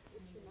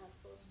 Which you're not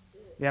supposed to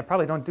do. Yeah,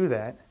 probably don't do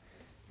that.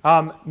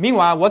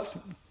 Meanwhile, what's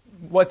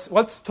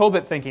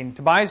Tobit thinking?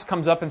 Tobias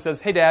comes up and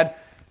says, "Hey, Dad,"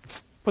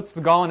 puts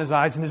the gall in his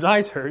eyes, and his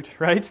eyes hurt,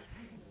 right?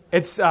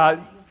 It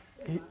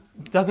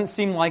doesn't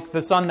seem like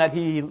the son that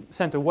he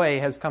sent away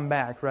has come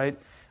back, right?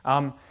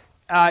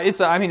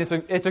 It's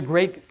a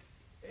great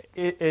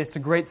it's a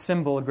great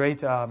symbol, a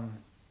great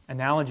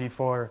analogy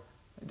for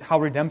how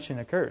redemption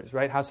occurs,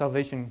 right? How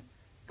salvation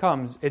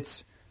comes.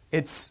 It's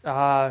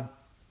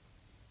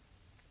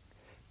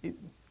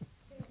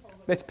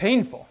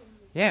painful,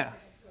 yeah,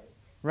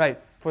 right,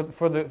 for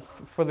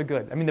the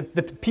good. I mean,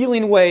 the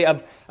peeling away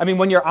of, I mean,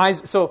 when your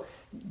eyes. So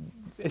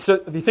if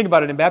you think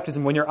about it in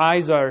baptism, when you're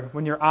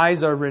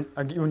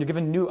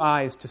given new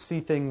eyes to see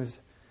things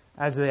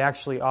as they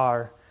actually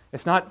are,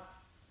 it's not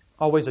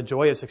always a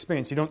joyous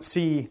experience. You don't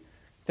see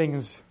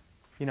things,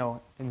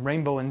 in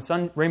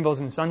rainbows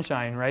and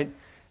sunshine, right?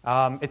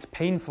 It's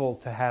painful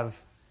to have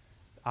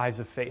eyes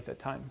of faith at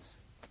times.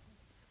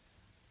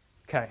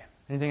 Okay,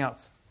 anything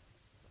else?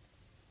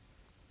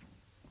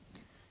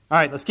 All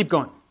right, let's keep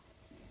going.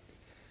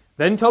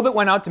 Then Tobit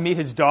went out to meet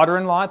his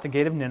daughter-in-law at the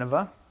gate of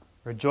Nineveh,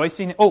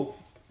 rejoicing. Oh,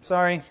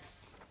 sorry.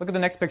 Look at the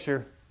next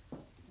picture.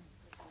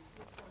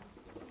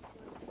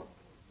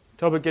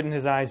 Tobit getting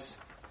his eyes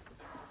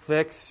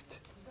fixed.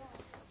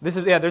 There's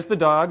the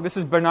dog. This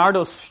is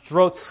Bernardo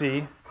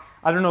Strozzi.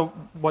 I don't know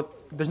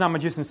there's not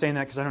much use in saying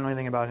that because I don't know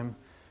anything about him.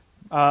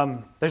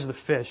 There's the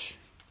fish.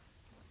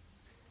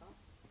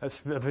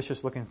 That's a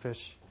vicious-looking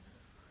fish.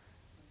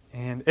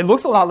 And it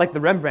looks a lot like the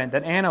Rembrandt.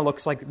 That Anna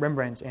looks like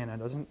Rembrandt's Anna,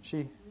 doesn't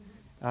she?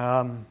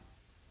 And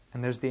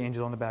there's the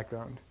angel in the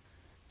background.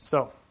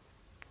 So,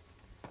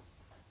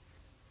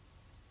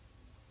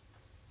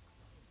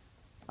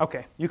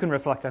 okay, you can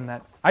reflect on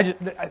that. I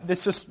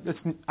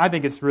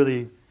think it's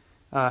really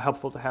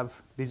helpful to have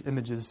these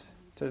images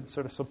to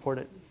sort of support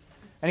it.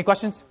 Any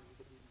questions?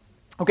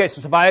 Okay,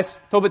 so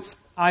Tobit's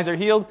eyes are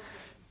healed.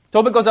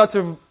 Tobit goes out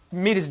to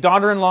meet his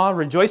daughter-in-law,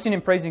 rejoicing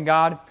and praising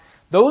God.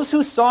 Those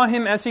who saw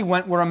him as he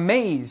went were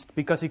amazed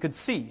because he could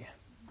see.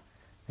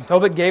 And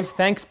Tobit gave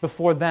thanks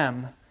before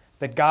them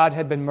that God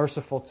had been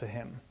merciful to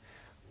him.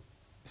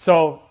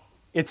 So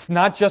it's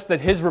not just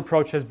that his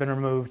reproach has been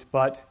removed,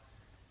 but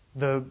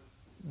the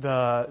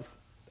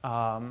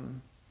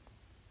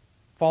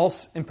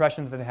false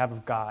impression that they have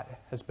of God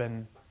has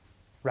been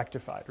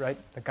rectified, right?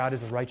 That God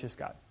is a righteous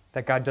God,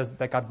 that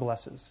God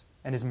blesses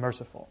and is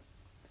merciful.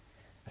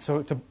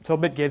 So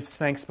Tobit gave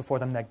thanks before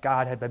them that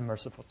God had been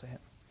merciful to him.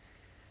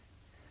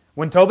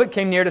 When Tobit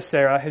came near to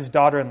Sarah, his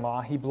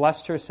daughter-in-law, he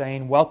blessed her,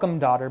 saying, "Welcome,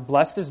 daughter.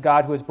 Blessed is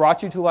God who has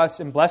brought you to us,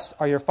 and blessed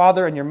are your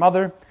father and your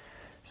mother."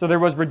 So there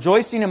was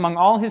rejoicing among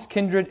all his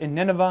kindred in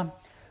Nineveh.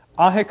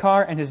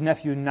 Ahikar and his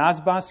nephew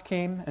Nazbas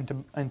came,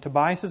 and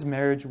Tobias'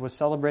 marriage was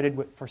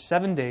celebrated for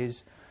 7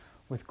 days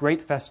with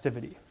great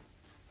festivity.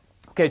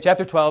 Okay,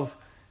 chapter 12.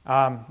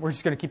 We're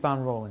just going to keep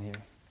on rolling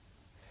here.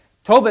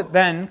 Tobit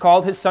then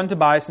called his son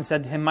Tobias and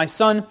said to him, "My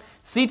son,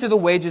 see to the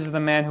wages of the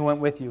man who went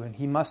with you, and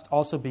he must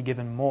also be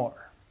given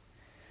more."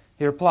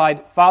 He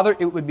replied, "Father,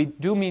 it would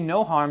do me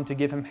no harm to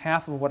give him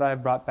half of what I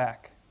have brought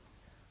back.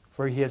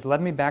 For he has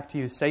led me back to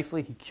you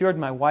safely. He cured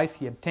my wife.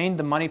 He obtained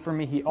the money for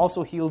me. He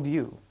also healed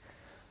you."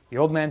 The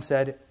old man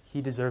said,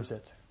 "He deserves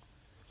it."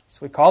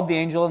 So he called the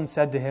angel and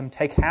said to him,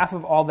 "Take half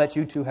of all that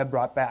you two have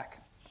brought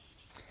back."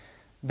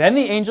 Then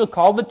the angel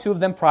called the two of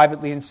them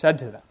privately and said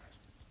to them,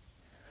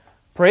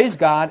 "Praise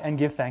God and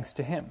give thanks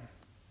to him.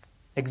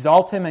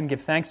 Exalt him and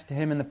give thanks to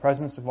him in the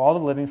presence of all the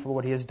living for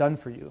what he has done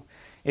for you.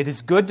 It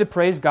is good to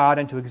praise God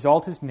and to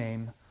exalt his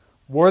name,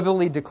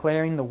 worthily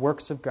declaring the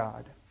works of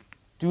God.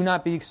 Do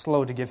not be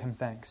slow to give him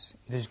thanks.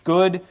 It is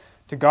good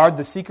to guard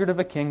the secret of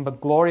a king,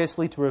 but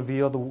gloriously to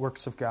reveal the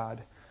works of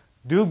God.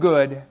 Do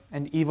good,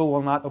 and evil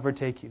will not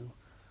overtake you.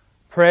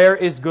 Prayer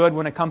is good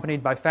when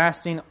accompanied by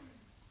fasting,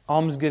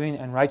 almsgiving,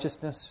 and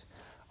righteousness.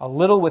 A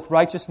little with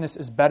righteousness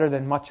is better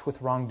than much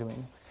with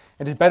wrongdoing.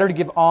 It is better to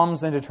give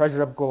alms than to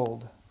treasure up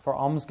gold, for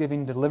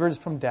almsgiving delivers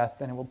from death,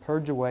 and it will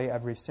purge away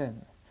every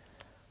sin.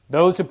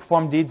 Those who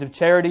perform deeds of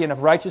charity and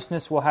of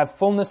righteousness will have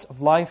fullness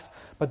of life,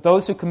 but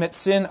those who commit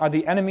sin are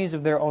the enemies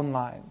of their own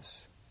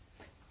lives."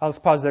 Let's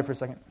pause there for a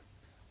second.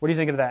 What do you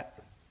think of that?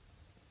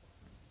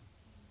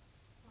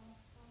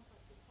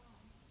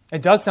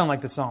 It does sound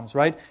like the Psalms,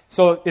 right?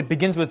 So it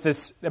begins with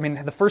this,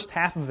 the first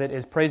half of it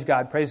is praise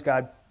God, praise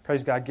God,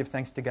 praise God, give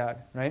thanks to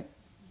God, right?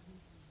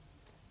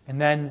 And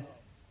then,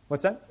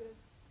 what's that?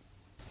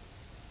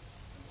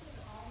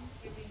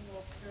 Almsgiving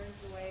will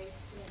purge away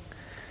sin.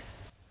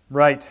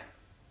 Right.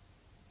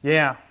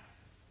 Yeah.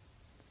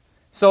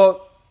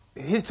 So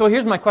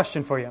here's my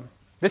question for you.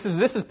 This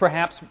is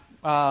perhaps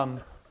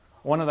one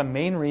of the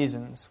main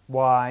reasons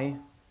why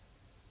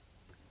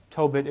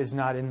Tobit is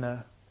not in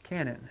the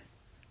canon,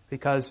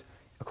 because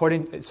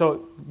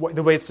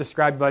the way it's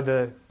described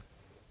or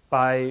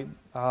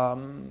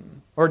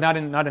not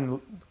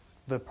in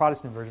the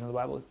Protestant version of the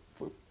Bible,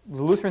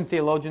 the Lutheran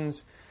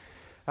theologians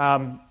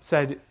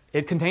said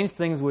it contains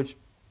things which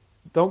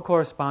don't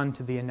correspond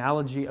to the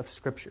analogy of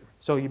Scripture.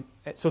 So you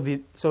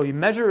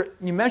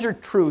measure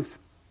truth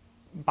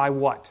by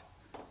what?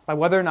 By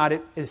whether or not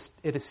it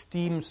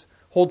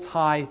holds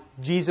high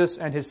Jesus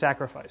and his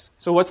sacrifice.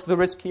 So what's the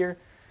risk here?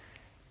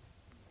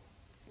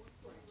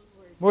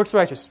 Works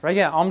righteous, right?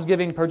 Yeah,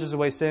 almsgiving purges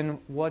away sin.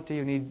 What do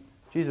you need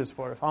Jesus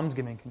for if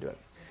almsgiving can do it?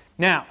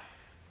 Now,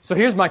 so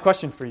here's my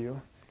question for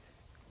you.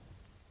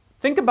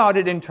 think about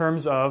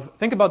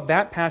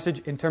that passage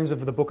in terms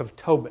of the book of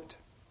Tobit.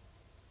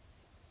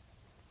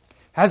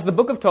 Has the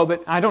book of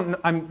Tobit, I'm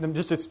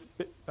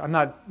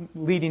not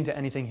leading to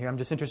anything here, I'm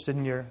just interested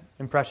in your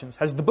impressions.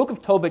 Has the book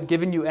of Tobit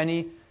given you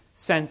any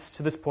sense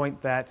to this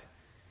point that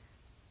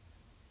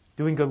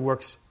doing good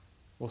works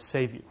will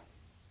save you?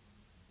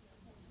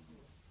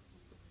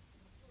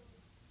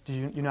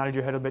 Did you nodded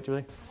your head a bit,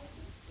 Julie?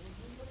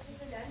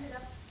 Because it ended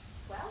up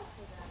well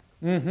for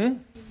them. Mm-hmm. You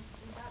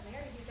got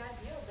married, you got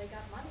healed, they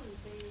got money.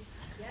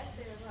 Yes,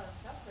 there was a lot of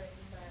suffering,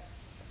 but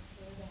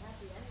there was a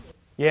happy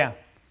ending.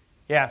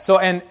 Yeah. So,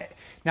 and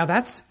now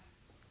that's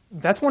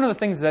one of the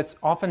things that's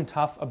often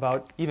tough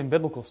about even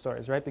biblical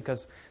stories, right?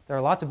 Because there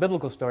are lots of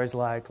biblical stories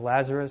like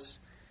Lazarus,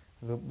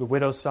 the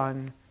widow's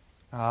son,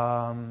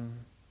 Abraham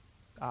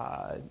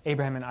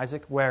and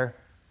Isaac, where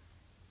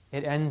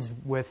it ends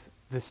with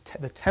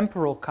the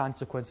temporal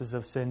consequences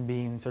of sin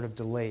being sort of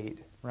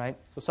delayed, right?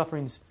 So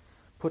suffering's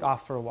put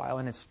off for a while,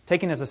 and it's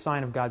taken as a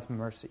sign of God's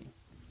mercy.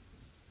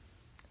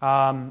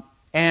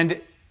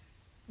 And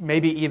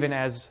maybe even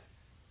as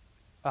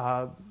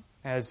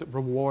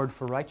reward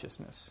for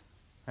righteousness,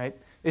 right?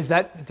 Does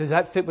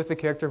that fit with the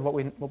character of what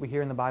we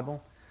hear in the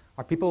Bible?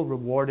 Are people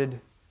rewarded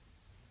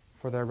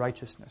for their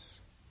righteousness?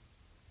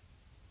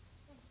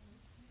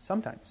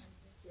 Sometimes,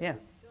 yeah.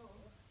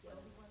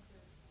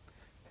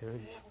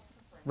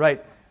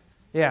 Right,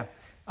 yeah.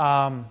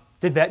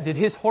 Did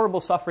his horrible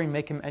suffering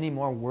make him any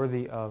more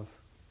worthy of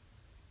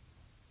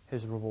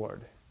his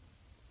reward?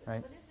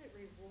 Right. But is it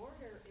reward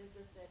or is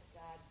it that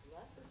God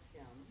blesses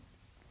him?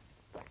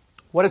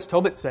 What does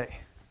Tobit say?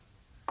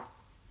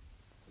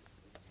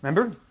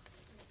 Remember?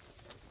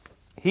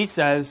 He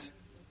says,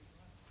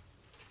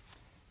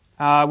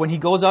 when he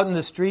goes out in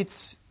the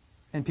streets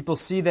and people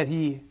see that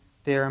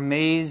they are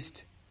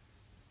amazed,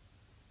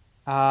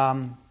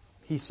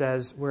 he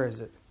says, where is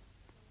it?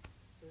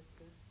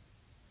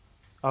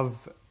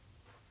 Of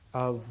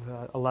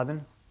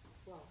 11?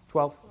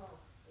 12?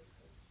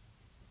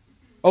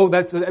 Oh,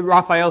 that's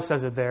Raphael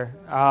says it there.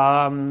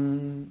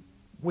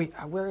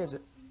 Where is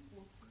it?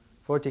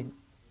 14.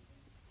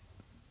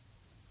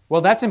 Well,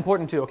 that's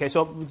important too. Okay,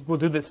 so we'll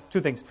do this, two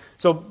things.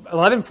 So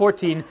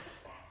 11:14,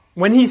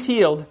 when he's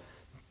healed,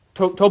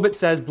 Tobit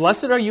says,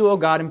 "Blessed are you, O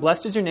God, and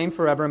blessed is your name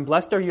forever, and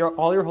blessed are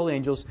all your holy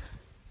angels,"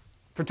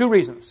 for two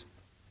reasons.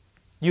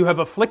 You have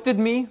afflicted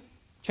me,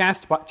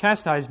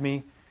 chastised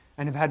me,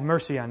 and have had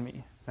mercy on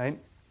me, right?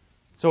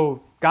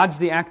 So God's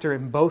the actor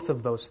in both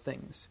of those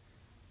things,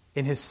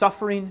 in his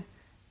suffering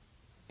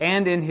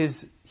and in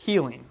his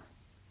healing.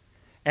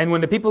 And when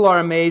the people are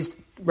amazed,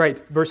 right,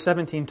 verse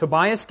 17,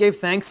 Tobias gave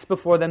thanks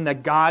before them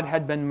that God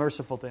had been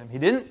merciful to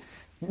him.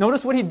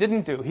 Notice what he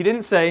didn't do. He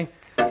didn't say,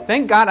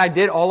 thank God I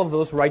did all of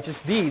those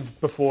righteous deeds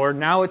before,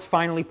 now it's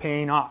finally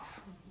paying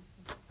off.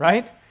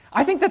 Right?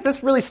 I think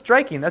that's really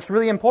striking. That's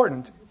really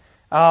important.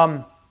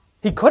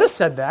 He could have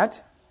said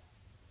that.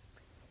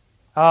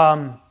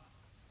 But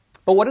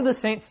what do the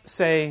saints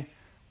say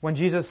when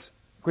Jesus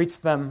greets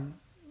them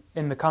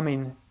in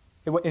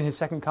his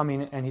second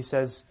coming, and he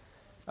says,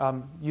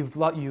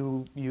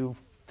 you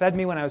fed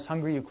me when I was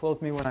hungry, you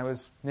clothed me when I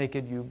was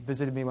naked, you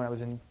visited me when I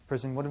was in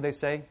prison. What did they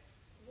say?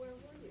 Where were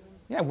you?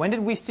 Yeah, when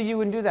did we see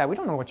you and do that? We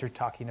don't know what you're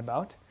talking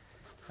about.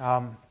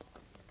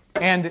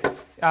 And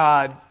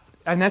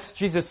that's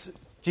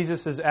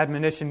Jesus's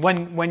admonition.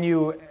 When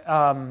you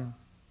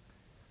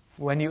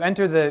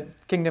enter the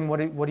kingdom,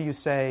 what do you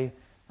say?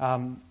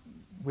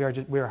 We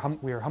are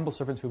humble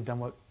servants who have done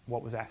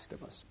what was asked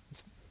of us.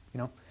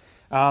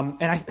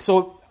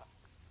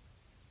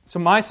 So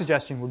my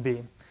suggestion would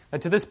be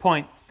that to this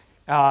point,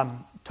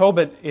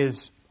 Tobit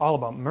is all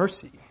about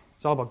mercy.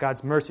 It's all about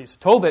God's mercy. So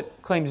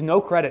Tobit claims no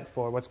credit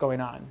for what's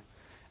going on.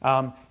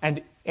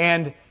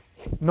 And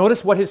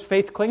notice what his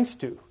faith clings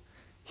to.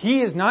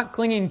 He is not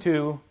clinging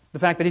to the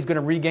fact that he's going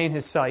to regain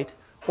his sight,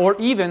 or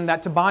even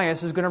that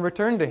Tobias is going to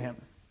return to him.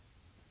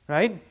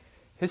 Right?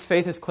 His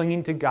faith is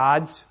clinging to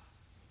God's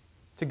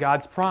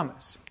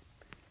promise.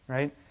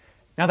 Right?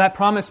 Now that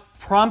promise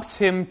prompts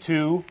him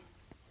to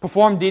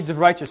perform deeds of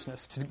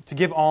righteousness, to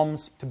give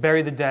alms, to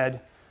bury the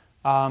dead,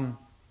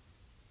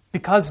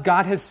 because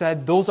God has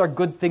said those are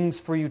good things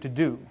for you to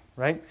do,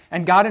 right?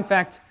 And God, in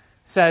fact,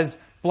 says,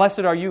 blessed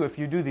are you if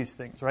you do these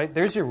things, right?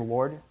 There's your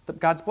reward,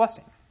 God's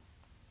blessing.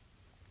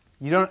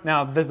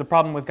 Now, there's the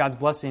problem with God's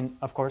blessing,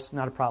 of course,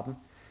 not a problem.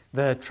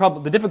 The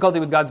difficulty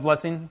with God's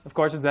blessing, of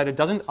course, is that it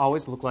doesn't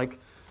always look like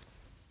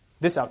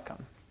this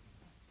outcome,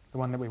 the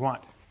one that we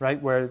want,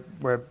 right? Where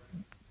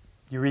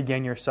you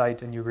regain your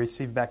sight and you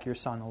receive back your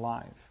son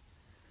alive.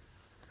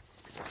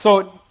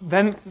 So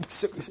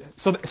that's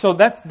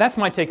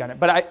my take on it.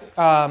 But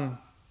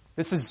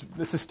this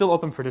is still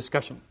open for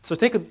discussion. So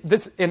take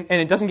this, and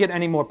it doesn't get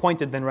any more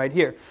pointed than right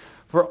here.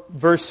 For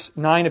verse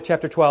 9 of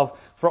chapter 12,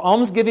 for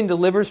almsgiving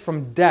delivers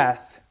from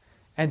death,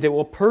 and it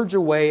will purge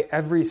away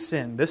every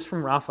sin. This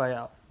from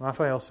Raphael.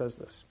 Raphael says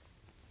this.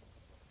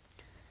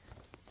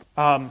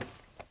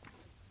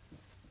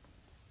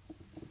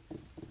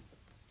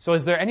 So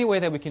is there any way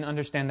that we can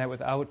understand that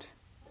without...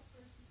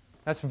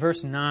 That's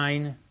verse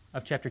 9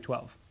 of chapter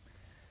 12.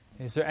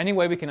 Is there any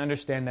way we can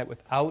understand that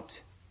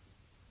without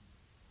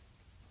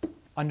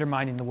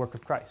undermining the work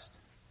of Christ?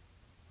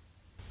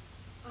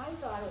 I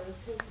thought it was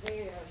because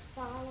they are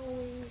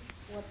following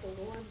what the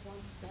Lord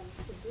wants them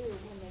to do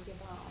when they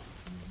give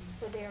alms.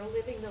 So they are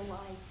living the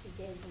life He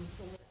gave them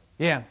to live.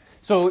 Yeah.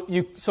 So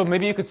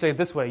maybe you could say it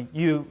this way. Keeps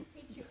you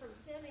from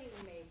sinning,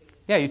 maybe.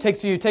 Yeah, you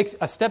take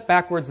a step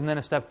backwards and then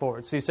a step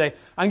forward. So you say,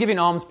 I'm giving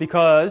alms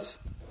because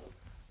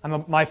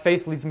my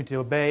faith leads me to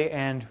obey,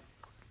 and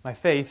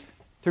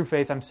through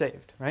faith, I'm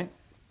saved. Right?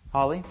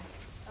 Holly? Ephesians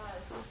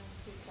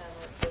 2:10,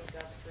 where it says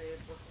God's created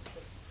work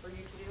for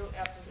you to do,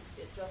 after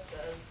it just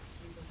says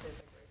you can save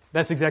by grace.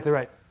 That's exactly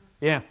right.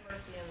 Yeah. It's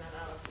mercy and then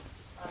out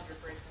of your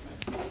gratefulness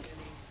you do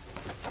these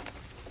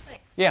things.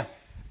 Yeah.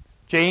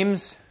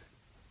 James,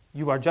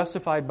 you are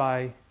justified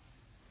by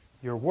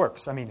your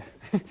works. I mean,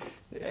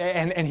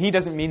 and he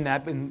doesn't mean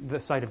that in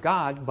the sight of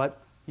God,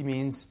 but he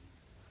means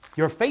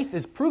your faith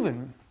is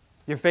proven.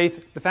 Your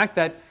faith, the fact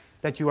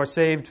that you are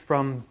saved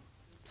from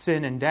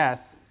sin and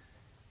death,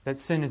 that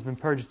sin has been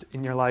purged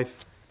in your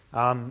life,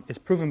 is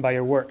proven by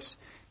your works.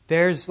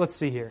 Let's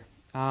see here.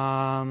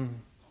 1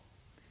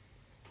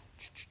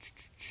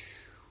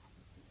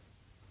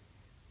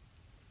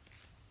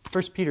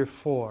 Peter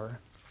 4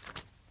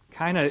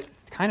 kind of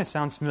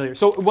sounds familiar.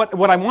 So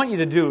what I want you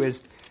to do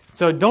is,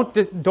 so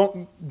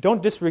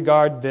don't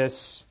disregard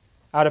this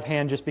out of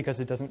hand just because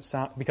it doesn't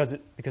sound because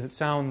it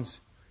sounds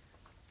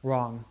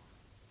wrong.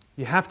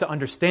 You have to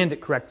understand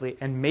it correctly,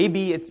 and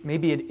maybe it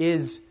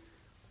is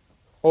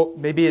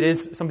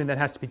something that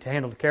has to be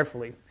handled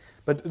carefully.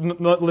 But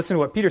listen to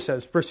what Peter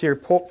says. First here,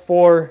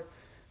 4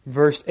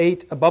 verse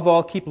 8. Above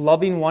all, keep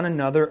loving one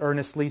another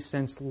earnestly,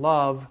 since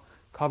love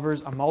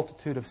covers a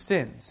multitude of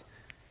sins.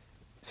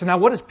 So now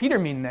what does Peter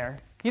mean there?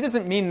 He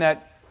doesn't mean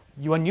that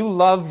when you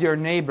love your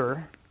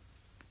neighbor,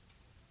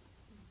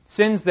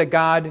 sins that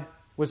God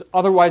was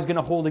otherwise going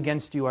to hold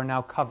against you are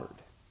now covered.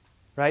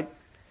 Right?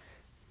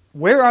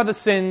 Where are the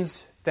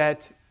sins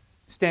that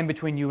stand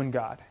between you and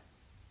God?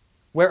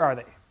 Where are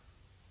they?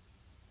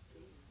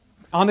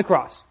 On the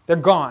cross. They're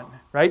gone,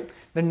 right?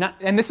 They're not,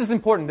 and this is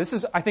important. This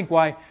is, I think,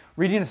 why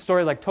reading a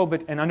story like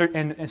Tobit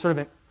and sort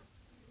of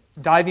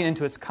diving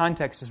into its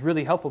context is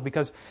really helpful,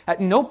 because at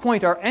no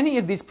point are any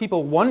of these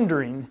people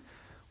wondering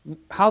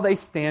how they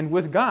stand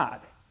with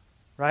God,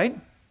 right?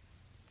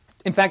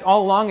 In fact,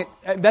 all along,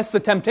 that's the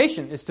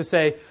temptation, is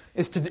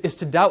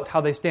to doubt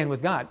how they stand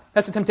with God.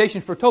 That's the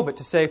temptation for Tobit,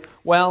 to say,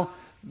 well,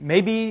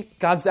 maybe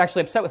God's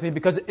actually upset with me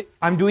because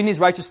I'm doing these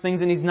righteous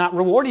things and He's not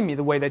rewarding me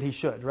the way that He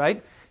should,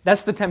 right?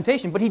 That's the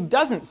temptation, but he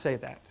doesn't say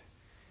that.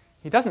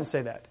 He doesn't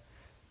say that.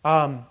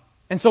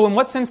 And so in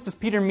what sense does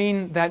Peter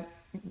mean that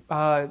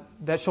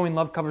showing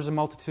love covers a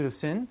multitude of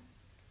sin?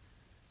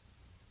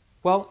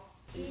 Well,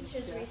 each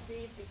has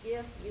received a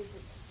gift, use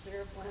it to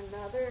serve one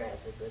another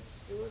as a good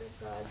steward of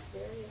God's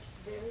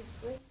varied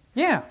grace.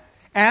 Yeah.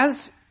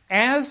 As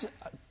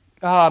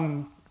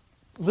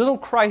little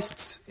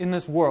Christs in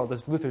this world,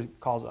 as Luther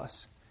calls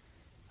us,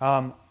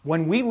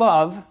 when we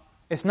love,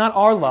 it's not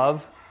our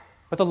love,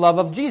 but the love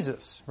of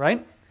Jesus,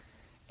 right?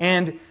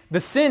 And the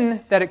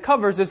sin that it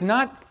covers is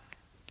not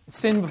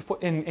sin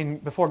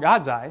before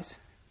God's eyes,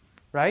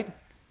 right?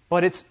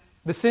 But it's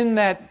the sin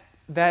that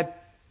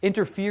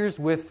interferes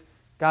with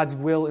God's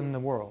will in the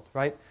world,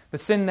 right? The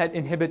sin that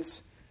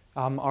inhibits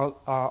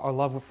our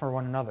love for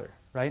one another,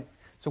 right?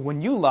 So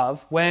when you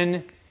love,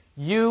 when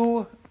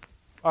you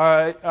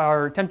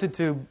are tempted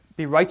to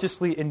be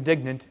righteously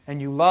indignant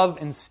and you love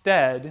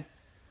instead,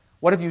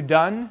 what have you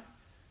done?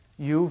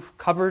 You've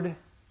covered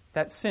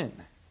that sin,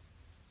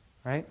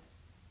 right?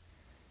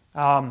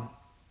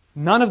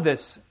 None of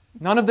this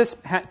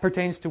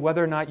pertains to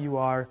whether or not you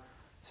are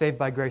saved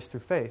by grace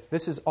through faith.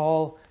 This is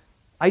all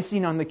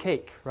icing on the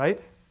cake,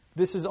 right?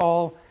 This is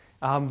all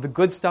the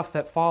good stuff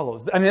that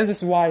follows. I mean, this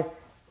is why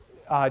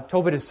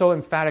Tobit is so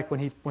emphatic when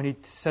he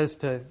says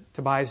to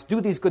Tobias,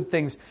 do these good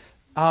things.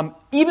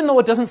 Even though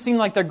it doesn't seem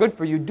like they're good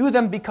for you, do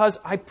them because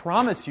I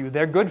promise you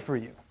they're good for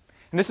you.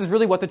 And this is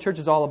really what the church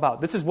is all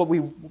about. This is what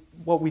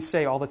we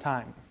say all the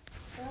time.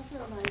 It also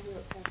reminds me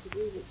what Pastor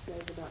Guzik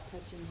says about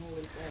touching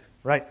holy things.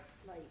 Right.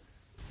 Like,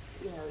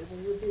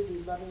 when you're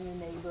busy loving your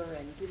neighbor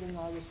and giving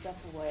all your stuff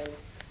away,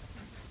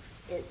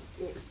 it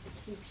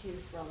keeps you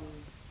from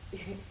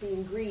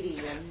being greedy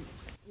and,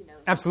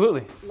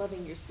 absolutely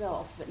loving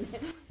yourself.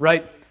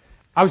 Right.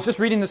 I was just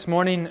reading this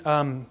morning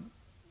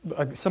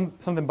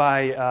something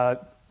by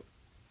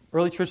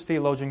early church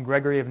theologian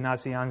Gregory of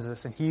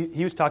Nazianzus, and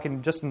he was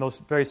talking just in those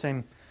very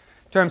same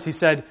terms. He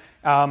said,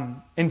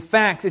 in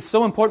fact, it's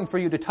so important for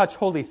you to touch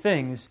holy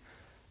things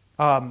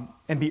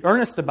and be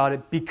earnest about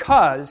it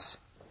because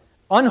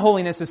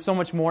unholiness is so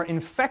much more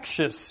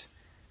infectious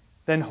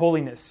than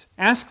holiness.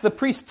 Ask the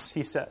priests,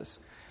 he says,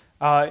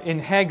 in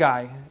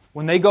Haggai.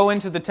 When they go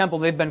into the temple,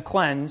 they've been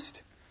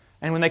cleansed,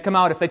 and when they come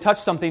out, if they touch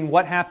something,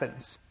 what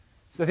happens?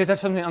 So if they touch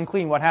something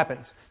unclean, what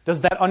happens?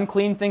 Does that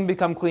unclean thing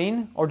become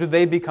clean, or do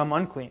they become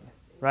unclean?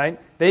 Right?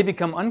 They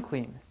become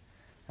unclean.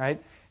 Right?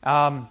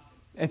 And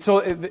so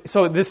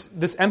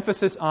this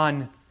emphasis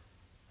on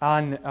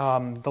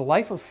on the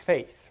life of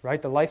faith,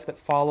 right? The life that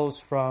follows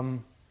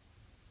from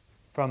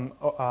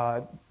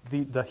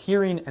the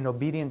hearing and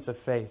obedience of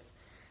faith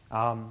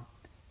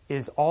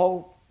is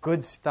all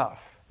good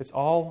stuff. It's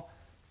all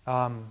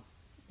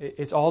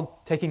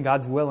taking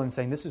God's will and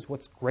saying, this is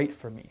what's great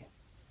for me.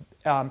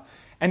 And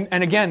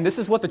again, this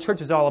is what the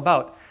church is all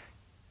about.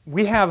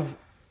 We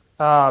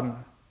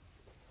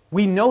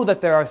know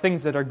that there are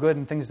things that are good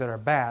and things that are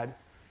bad.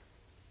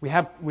 We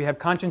have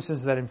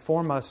consciences that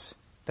inform us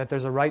that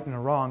there's a right and a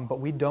wrong, but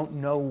we don't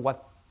know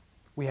what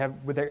we have.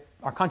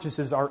 Our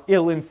consciences are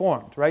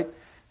ill-informed, right?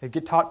 They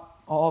get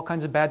taught all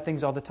kinds of bad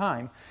things all the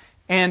time.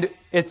 And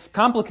it's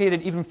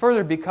complicated even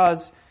further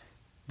because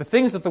the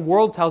things that the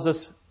world tells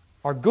us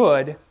are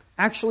good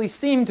actually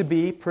seem to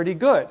be pretty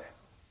good,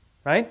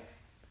 right?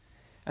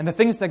 And the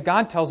things that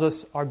God tells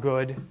us are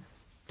good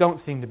don't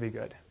seem to be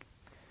good.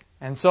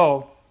 And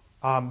so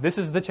this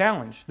is the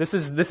challenge. This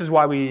is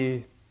why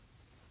we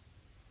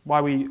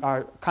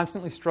are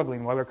constantly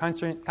struggling, why we're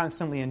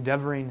constantly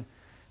endeavoring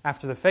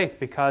after the faith,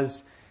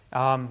 because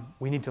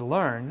we need to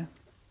learn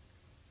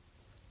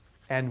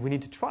and we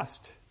need to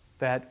trust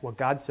that what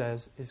God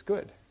says is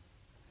good.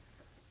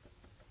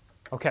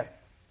 Okay.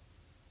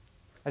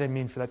 I didn't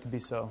mean for that to be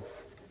so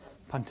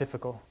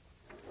pontifical.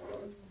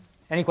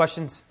 Any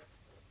questions?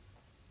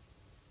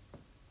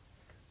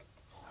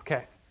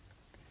 Okay.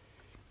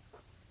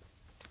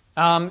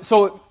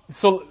 So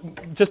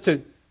just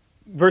to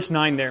verse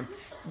 9 there.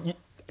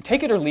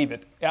 Take it or leave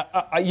it. There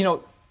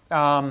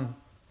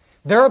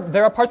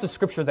are parts of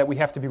Scripture that we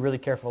have to be really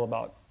careful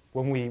about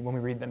when we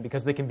read them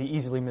because they can be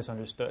easily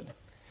misunderstood.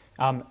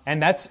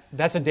 And that's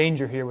a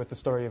danger here with the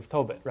story of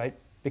Tobit, right?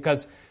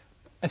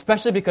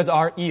 Especially because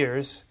our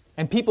ears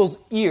and people's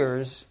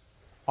ears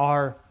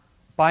are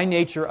by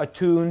nature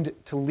attuned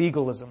to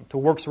legalism, to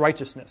works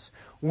righteousness.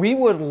 We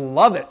would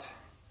love it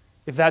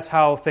if that's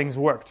how things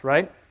worked,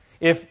 right?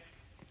 If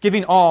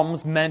giving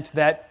alms meant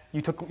that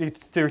you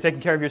were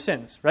taking care of your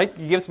sins, right?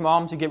 You give some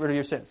alms, you get rid of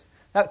your sins.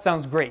 That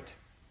sounds great,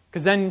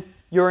 because then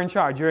you're in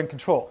charge, you're in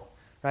control,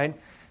 right?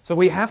 So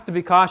we have to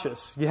be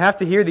cautious. You have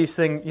to hear these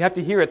things. You have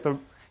to hear it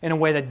in a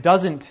way that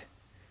doesn't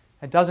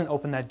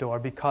open that door,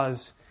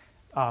 because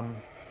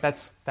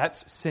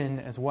that's sin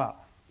as well.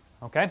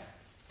 Okay?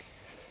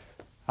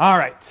 All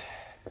right.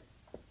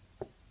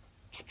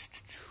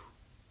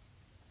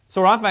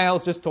 So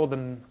Raphael's just told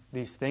them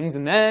these things,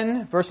 and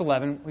then verse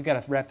 11. We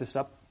got to wrap this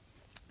up.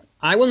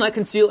 I will not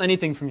conceal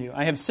anything from you.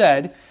 I have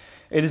said,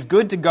 it is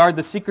good to guard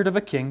the secret of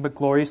a king, but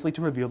gloriously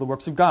to reveal the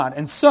works of God.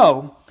 And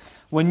so,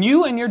 when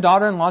you and your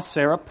daughter-in-law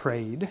Sarah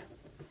prayed,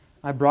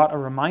 I brought a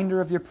reminder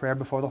of your prayer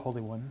before the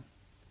Holy One.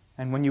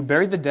 And when you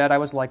buried the dead, I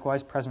was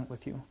likewise present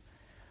with you.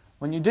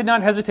 When you did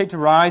not hesitate to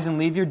rise and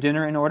leave your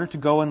dinner in order to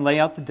go and lay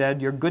out the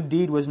dead, your good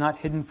deed was not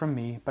hidden from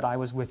me, but I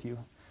was with you.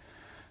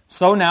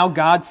 So now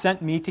God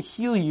sent me to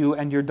heal you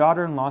and your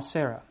daughter-in-law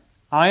Sarah.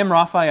 I am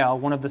Raphael,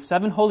 one of the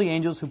 7 holy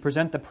angels who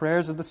present the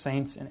prayers of the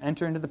saints and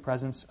enter into the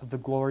presence of the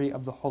glory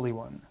of the Holy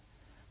One.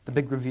 The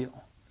big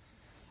reveal.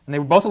 And they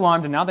were both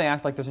alarmed, and now they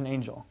act like there's an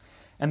angel.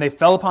 And they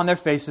fell upon their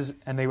faces,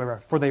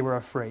 for they were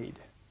afraid.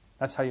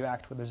 That's how you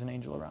act when there's an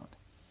angel around.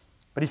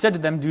 But he said to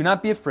them, do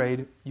not be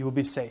afraid, you will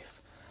be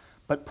safe.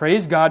 But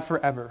praise God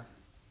forever.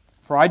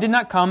 For I did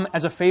not come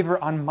as a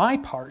favor on my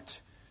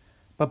part,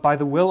 but by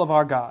the will of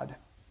our God.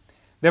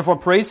 Therefore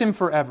praise him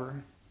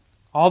forever.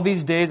 All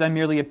these days I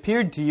merely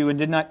appeared to you and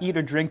did not eat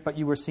or drink, but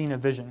you were seeing a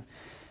vision.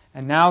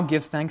 And now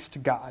give thanks to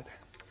God,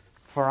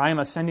 for I am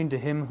ascending to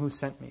him who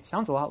sent me.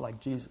 Sounds a lot like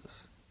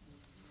Jesus.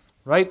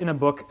 Write in a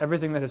book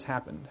everything that has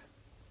happened.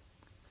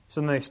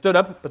 So then they stood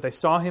up, but they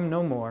saw him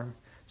no more.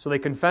 So they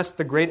confessed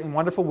the great and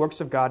wonderful works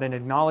of God and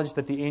acknowledged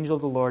that the angel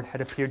of the Lord had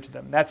appeared to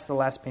them. That's the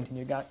last painting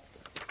you got.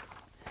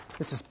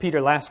 This is Peter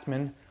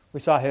Lastman.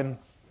 We saw him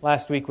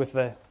last week 2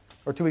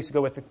 weeks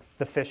ago with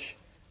the fish.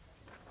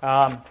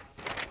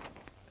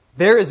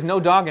 There is no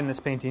dog in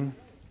this painting,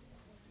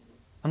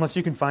 unless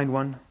you can find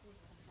one.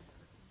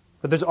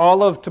 But there's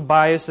all of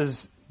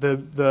Tobias's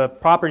the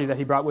property that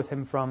he brought with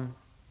him from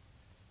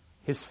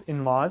his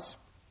in-laws.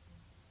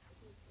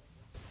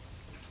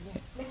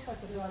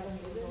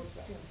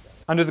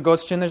 Under the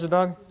goat's chin, there's a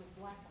dog?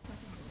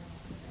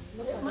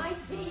 It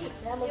might be.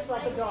 That looks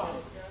like a dog.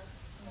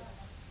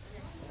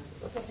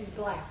 Except he's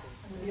black.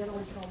 The other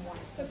one's from white.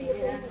 Could be a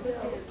baby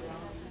goat.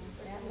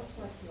 That looks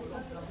like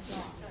a dog.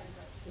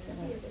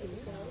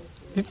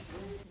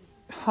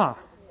 Huh.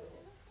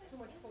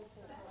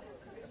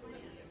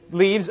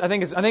 Leaves? I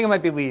think it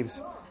might be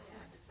leaves.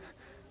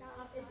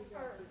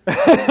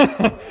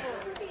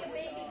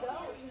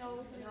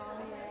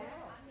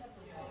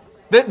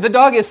 The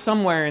dog is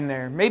somewhere in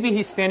there. Maybe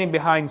he's standing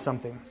behind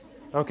something.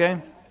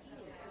 Okay.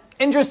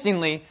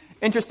 Interestingly,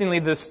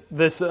 these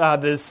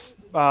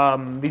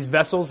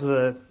vessels,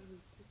 I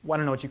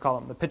don't know what you call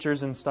them, the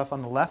pitchers and stuff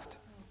on the left,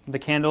 the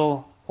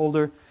candle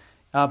holder,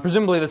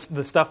 presumably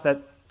the stuff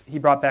that he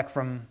brought back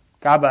from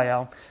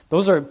Gabael.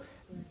 Those are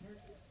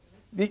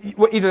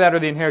either that or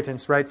the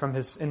inheritance, right, from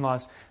his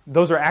in-laws.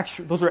 Those were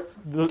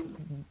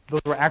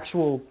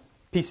actual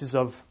pieces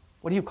of,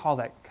 what do you call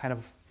that kind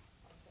of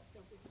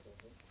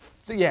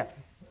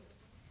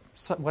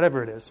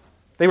whatever it is.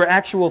 They were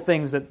actual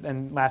things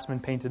and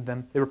Lastman painted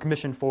them. They were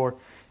commissioned for.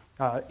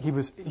 He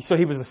was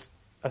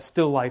a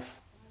still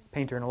life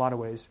painter in a lot of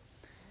ways.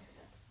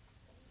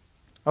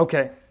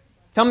 Okay,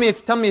 tell me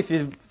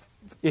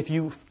if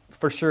you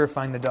for sure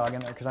find the dog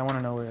in there, because I want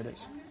to know where it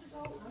is.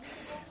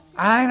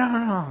 I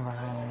don't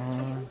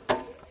know.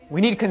 We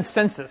need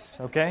consensus,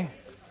 okay?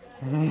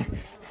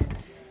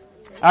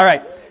 All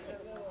right.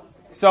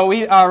 So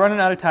we are running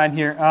out of time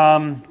here.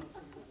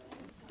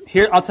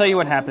 Here, I'll tell you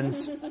what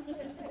happens.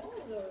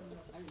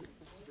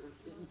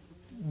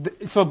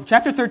 So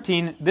chapter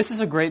 13, this is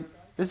a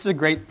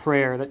great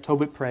prayer that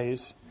Tobit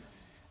prays.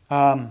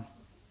 And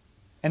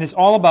it's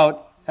all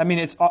about,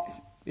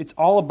 it's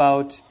all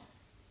about,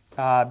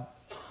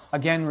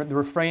 again, the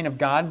refrain of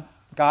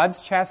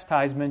God's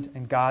chastisement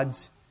and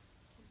God's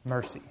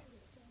mercy.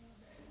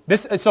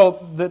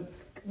 So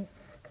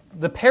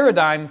the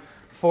paradigm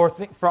for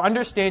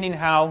understanding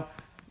how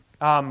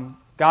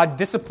God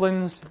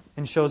disciplines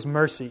and shows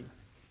mercy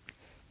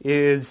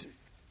is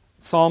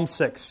Psalm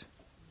 6.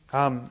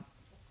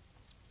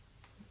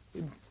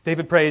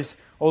 David prays,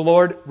 "O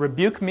Lord,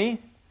 rebuke me,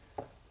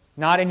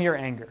 not in your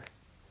anger.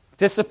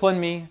 Discipline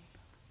me,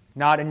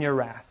 not in your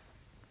wrath."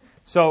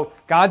 So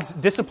God's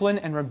discipline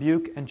and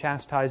rebuke and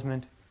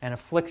chastisement and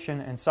affliction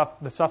and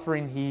the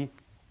suffering He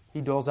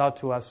doles out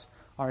to us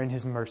are in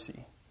His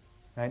mercy,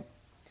 right?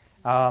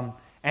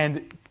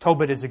 And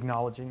Tobit is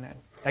acknowledging that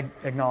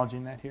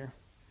here.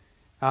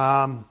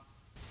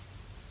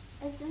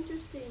 It's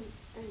interesting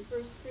in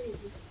verse 3, it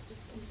says,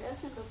 just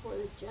confess Him before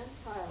the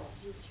Gentiles,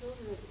 you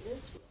children of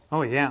Israel.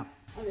 Oh, yeah.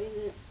 I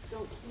mean,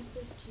 don't keep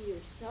this to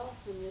yourself,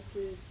 and this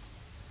is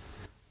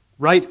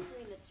right.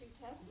 between the two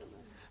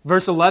testaments.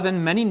 Verse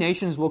 11, many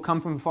nations will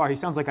come from afar. He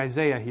sounds like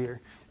Isaiah here.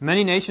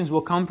 Many nations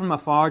will come from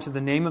afar to the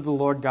name of the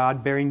Lord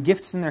God, bearing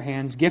gifts in their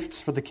hands, gifts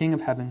for the King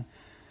of heaven.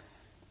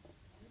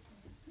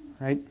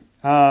 Right?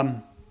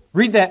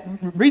 Read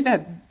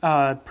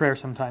that prayer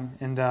sometime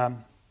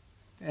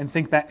and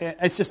think back.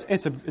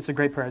 It's a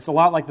great prayer. It's a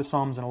lot like the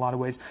Psalms in a lot of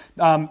ways.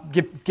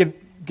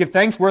 Give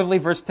thanks worthily,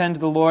 verse 10, to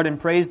the Lord, and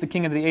praise the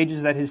King of the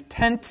ages, that His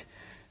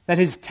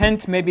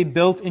tent may be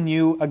built in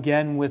you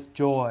again with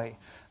joy.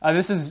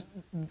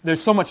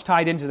 There's so much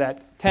tied into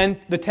that.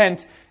 The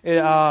tent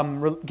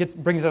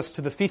brings us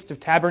to the Feast of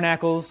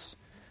Tabernacles,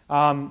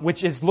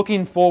 which is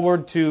looking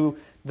forward to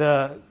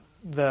the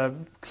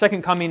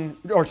second coming,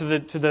 or to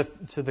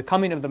the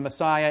coming of the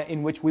Messiah,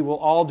 in which we will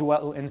all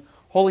dwell in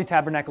holy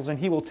tabernacles, and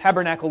He will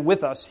tabernacle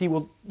with us. He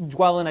will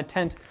dwell in a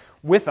tent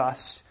with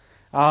us.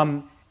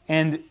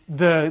 And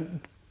the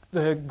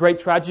great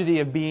tragedy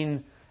of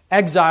being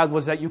exiled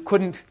was that you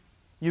couldn't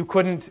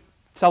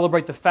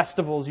celebrate the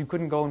festivals. You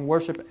couldn't go and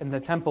worship in the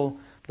temple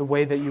the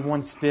way that you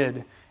once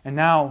did. And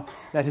now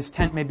that His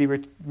tent may be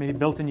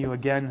built in you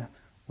again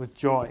with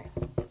joy.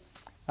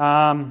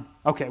 Okay,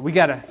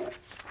 there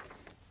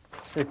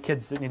are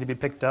kids that need to be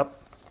picked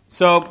up.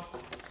 So,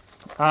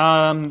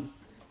 the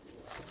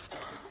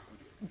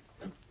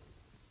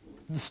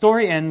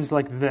story ends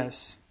like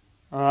this.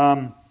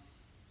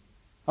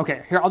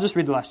 Okay, here, I'll just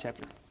read the last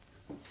chapter.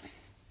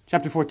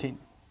 Chapter 14.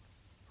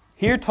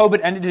 Here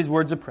Tobit ended his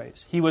words of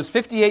praise. He was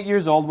 58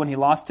 years old when he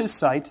lost his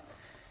sight,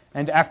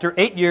 and after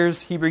 8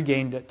 years he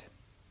regained it.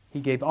 He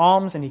gave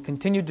alms, and he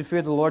continued to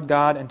fear the Lord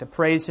God and to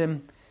praise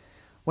Him.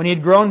 When he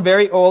had grown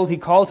very old, he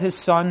called his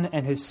son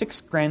and his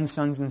 6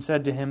 grandsons and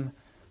said to him,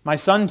 "My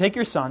son, take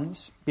your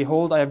sons.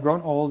 Behold, I have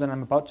grown old, and I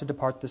am about to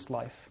depart this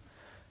life.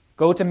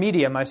 Go to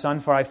Media, my son,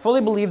 for I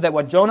fully believe that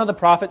what Jonah the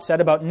prophet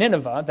said about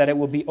Nineveh, that it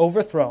will be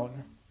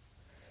overthrown.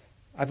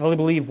 I fully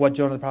believe what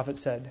Jonah the prophet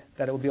said,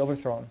 that it will be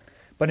overthrown.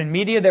 But in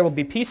Media there will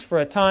be peace for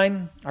a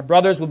time. Our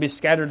brothers will be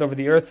scattered over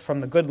the earth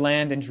from the good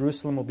land, and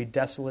Jerusalem will be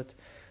desolate.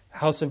 The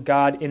house of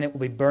God in it will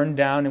be burned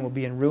down and will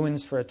be in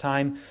ruins for a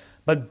time.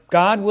 But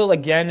God will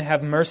again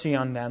have mercy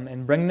on them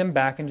and bring them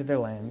back into their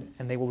land,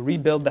 and they will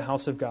rebuild the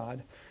house of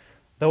God,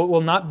 though it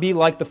will not be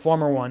like the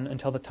former one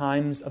until the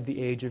times of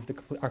the age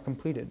are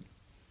completed.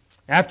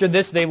 After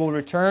this they will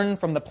return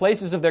from the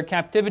places of their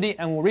captivity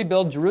and will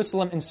rebuild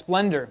Jerusalem in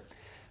splendor."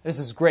 This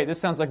is great. This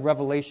sounds like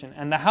Revelation.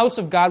 "And the house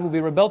of God will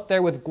be rebuilt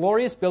there with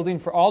glorious building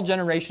for all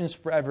generations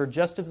forever,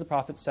 just as the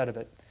prophet said of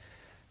it.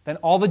 Then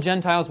all the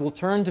Gentiles will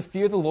turn to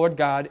fear the Lord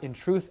God in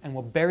truth and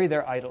will bury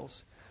their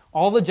idols.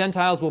 All the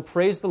Gentiles will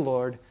praise the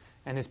Lord,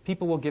 and His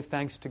people will give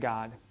thanks to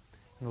God.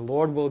 And the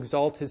Lord will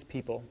exalt His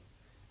people.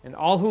 And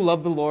all who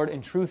love the Lord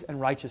in truth and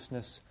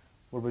righteousness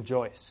will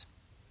rejoice."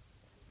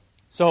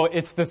 So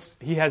it's this.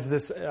 He has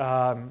this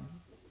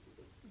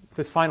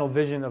final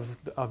vision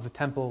of the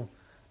temple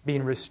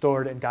being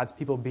restored and God's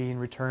people being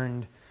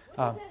returned.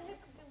 What does that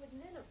have to do with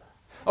Nineveh?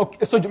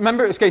 Okay, so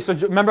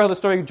remember how the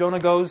story of Jonah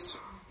goes?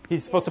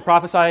 He's supposed to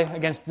prophesy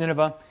against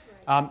Nineveh.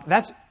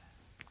 That's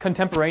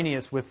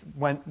contemporaneous with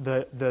when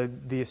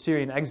the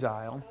Assyrian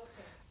exile.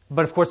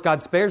 But of course,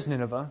 God spares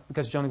Nineveh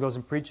because Jonah goes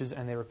and preaches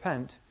and they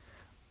repent.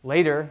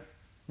 Later,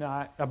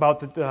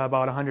 about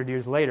 100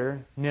 years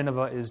later,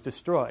 Nineveh is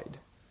destroyed.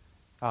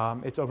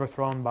 It's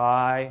overthrown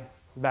by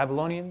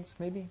Babylonians,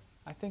 maybe,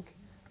 I think.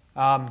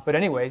 But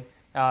anyway,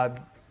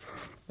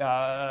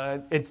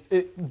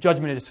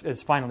 judgment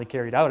is finally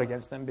carried out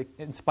against them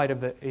in spite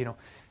of the,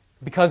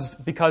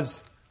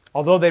 because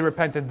although they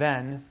repented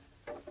then,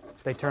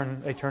 they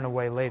turn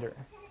away later.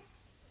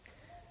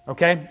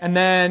 Okay, and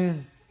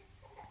then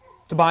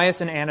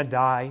Tobias and Anna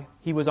die.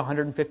 He was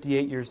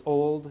 158 years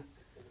old.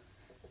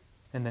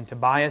 And then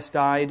Tobias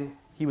died.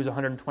 He was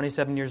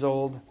 127 years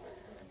old.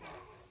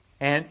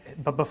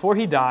 But before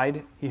he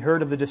died, he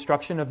heard of the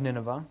destruction of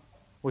Nineveh,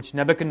 which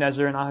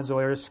Nebuchadnezzar and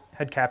Ahasuerus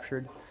had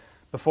captured.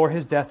 Before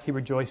his death, he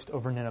rejoiced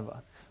over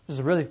Nineveh. This is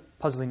a really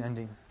puzzling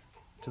ending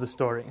to the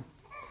story.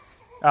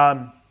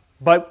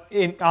 But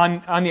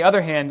on the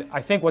other hand,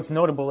 I think what's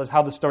notable is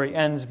how the story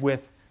ends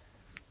with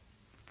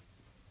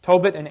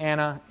Tobit and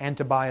Anna and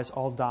Tobias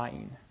all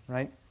dying,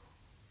 right?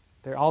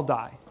 They all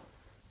die.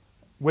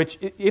 Which,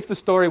 if the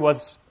story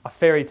was a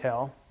fairy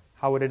tale,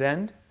 how would it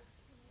end?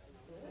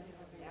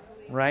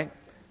 Right?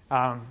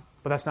 But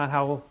that's not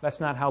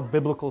how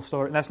biblical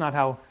story. That's not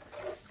how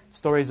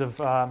stories of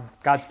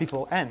God's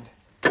people end,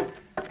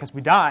 because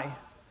we die,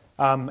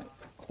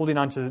 holding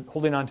on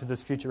to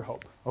this future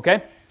hope.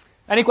 Okay?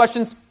 Any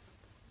questions?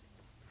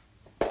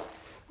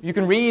 You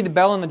can read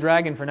Bell and the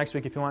Dragon for next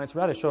week if you want. It's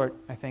rather short,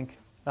 I think,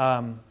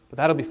 but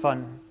that'll be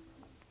fun.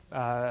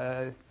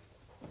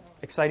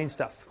 Exciting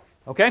stuff.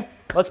 Okay?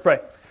 Let's pray.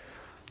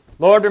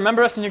 Lord,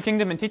 remember us in your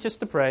kingdom and teach us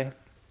to pray.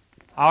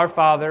 Our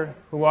Father,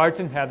 who art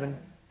in heaven,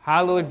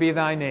 hallowed be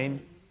thy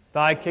name.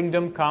 Thy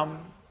kingdom come,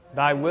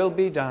 thy will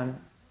be done,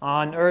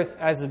 on earth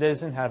as it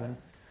is in heaven.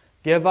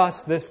 Give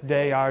us this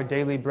day our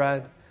daily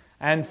bread,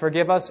 and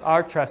forgive us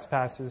our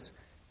trespasses,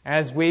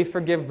 as we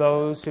forgive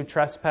those who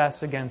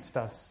trespass against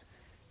us.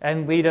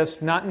 And lead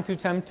us not into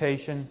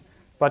temptation,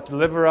 but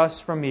deliver us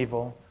from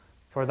evil.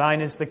 For thine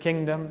is the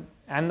kingdom,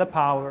 and the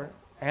power,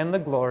 and the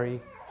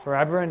glory,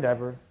 forever and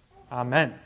ever. Amen.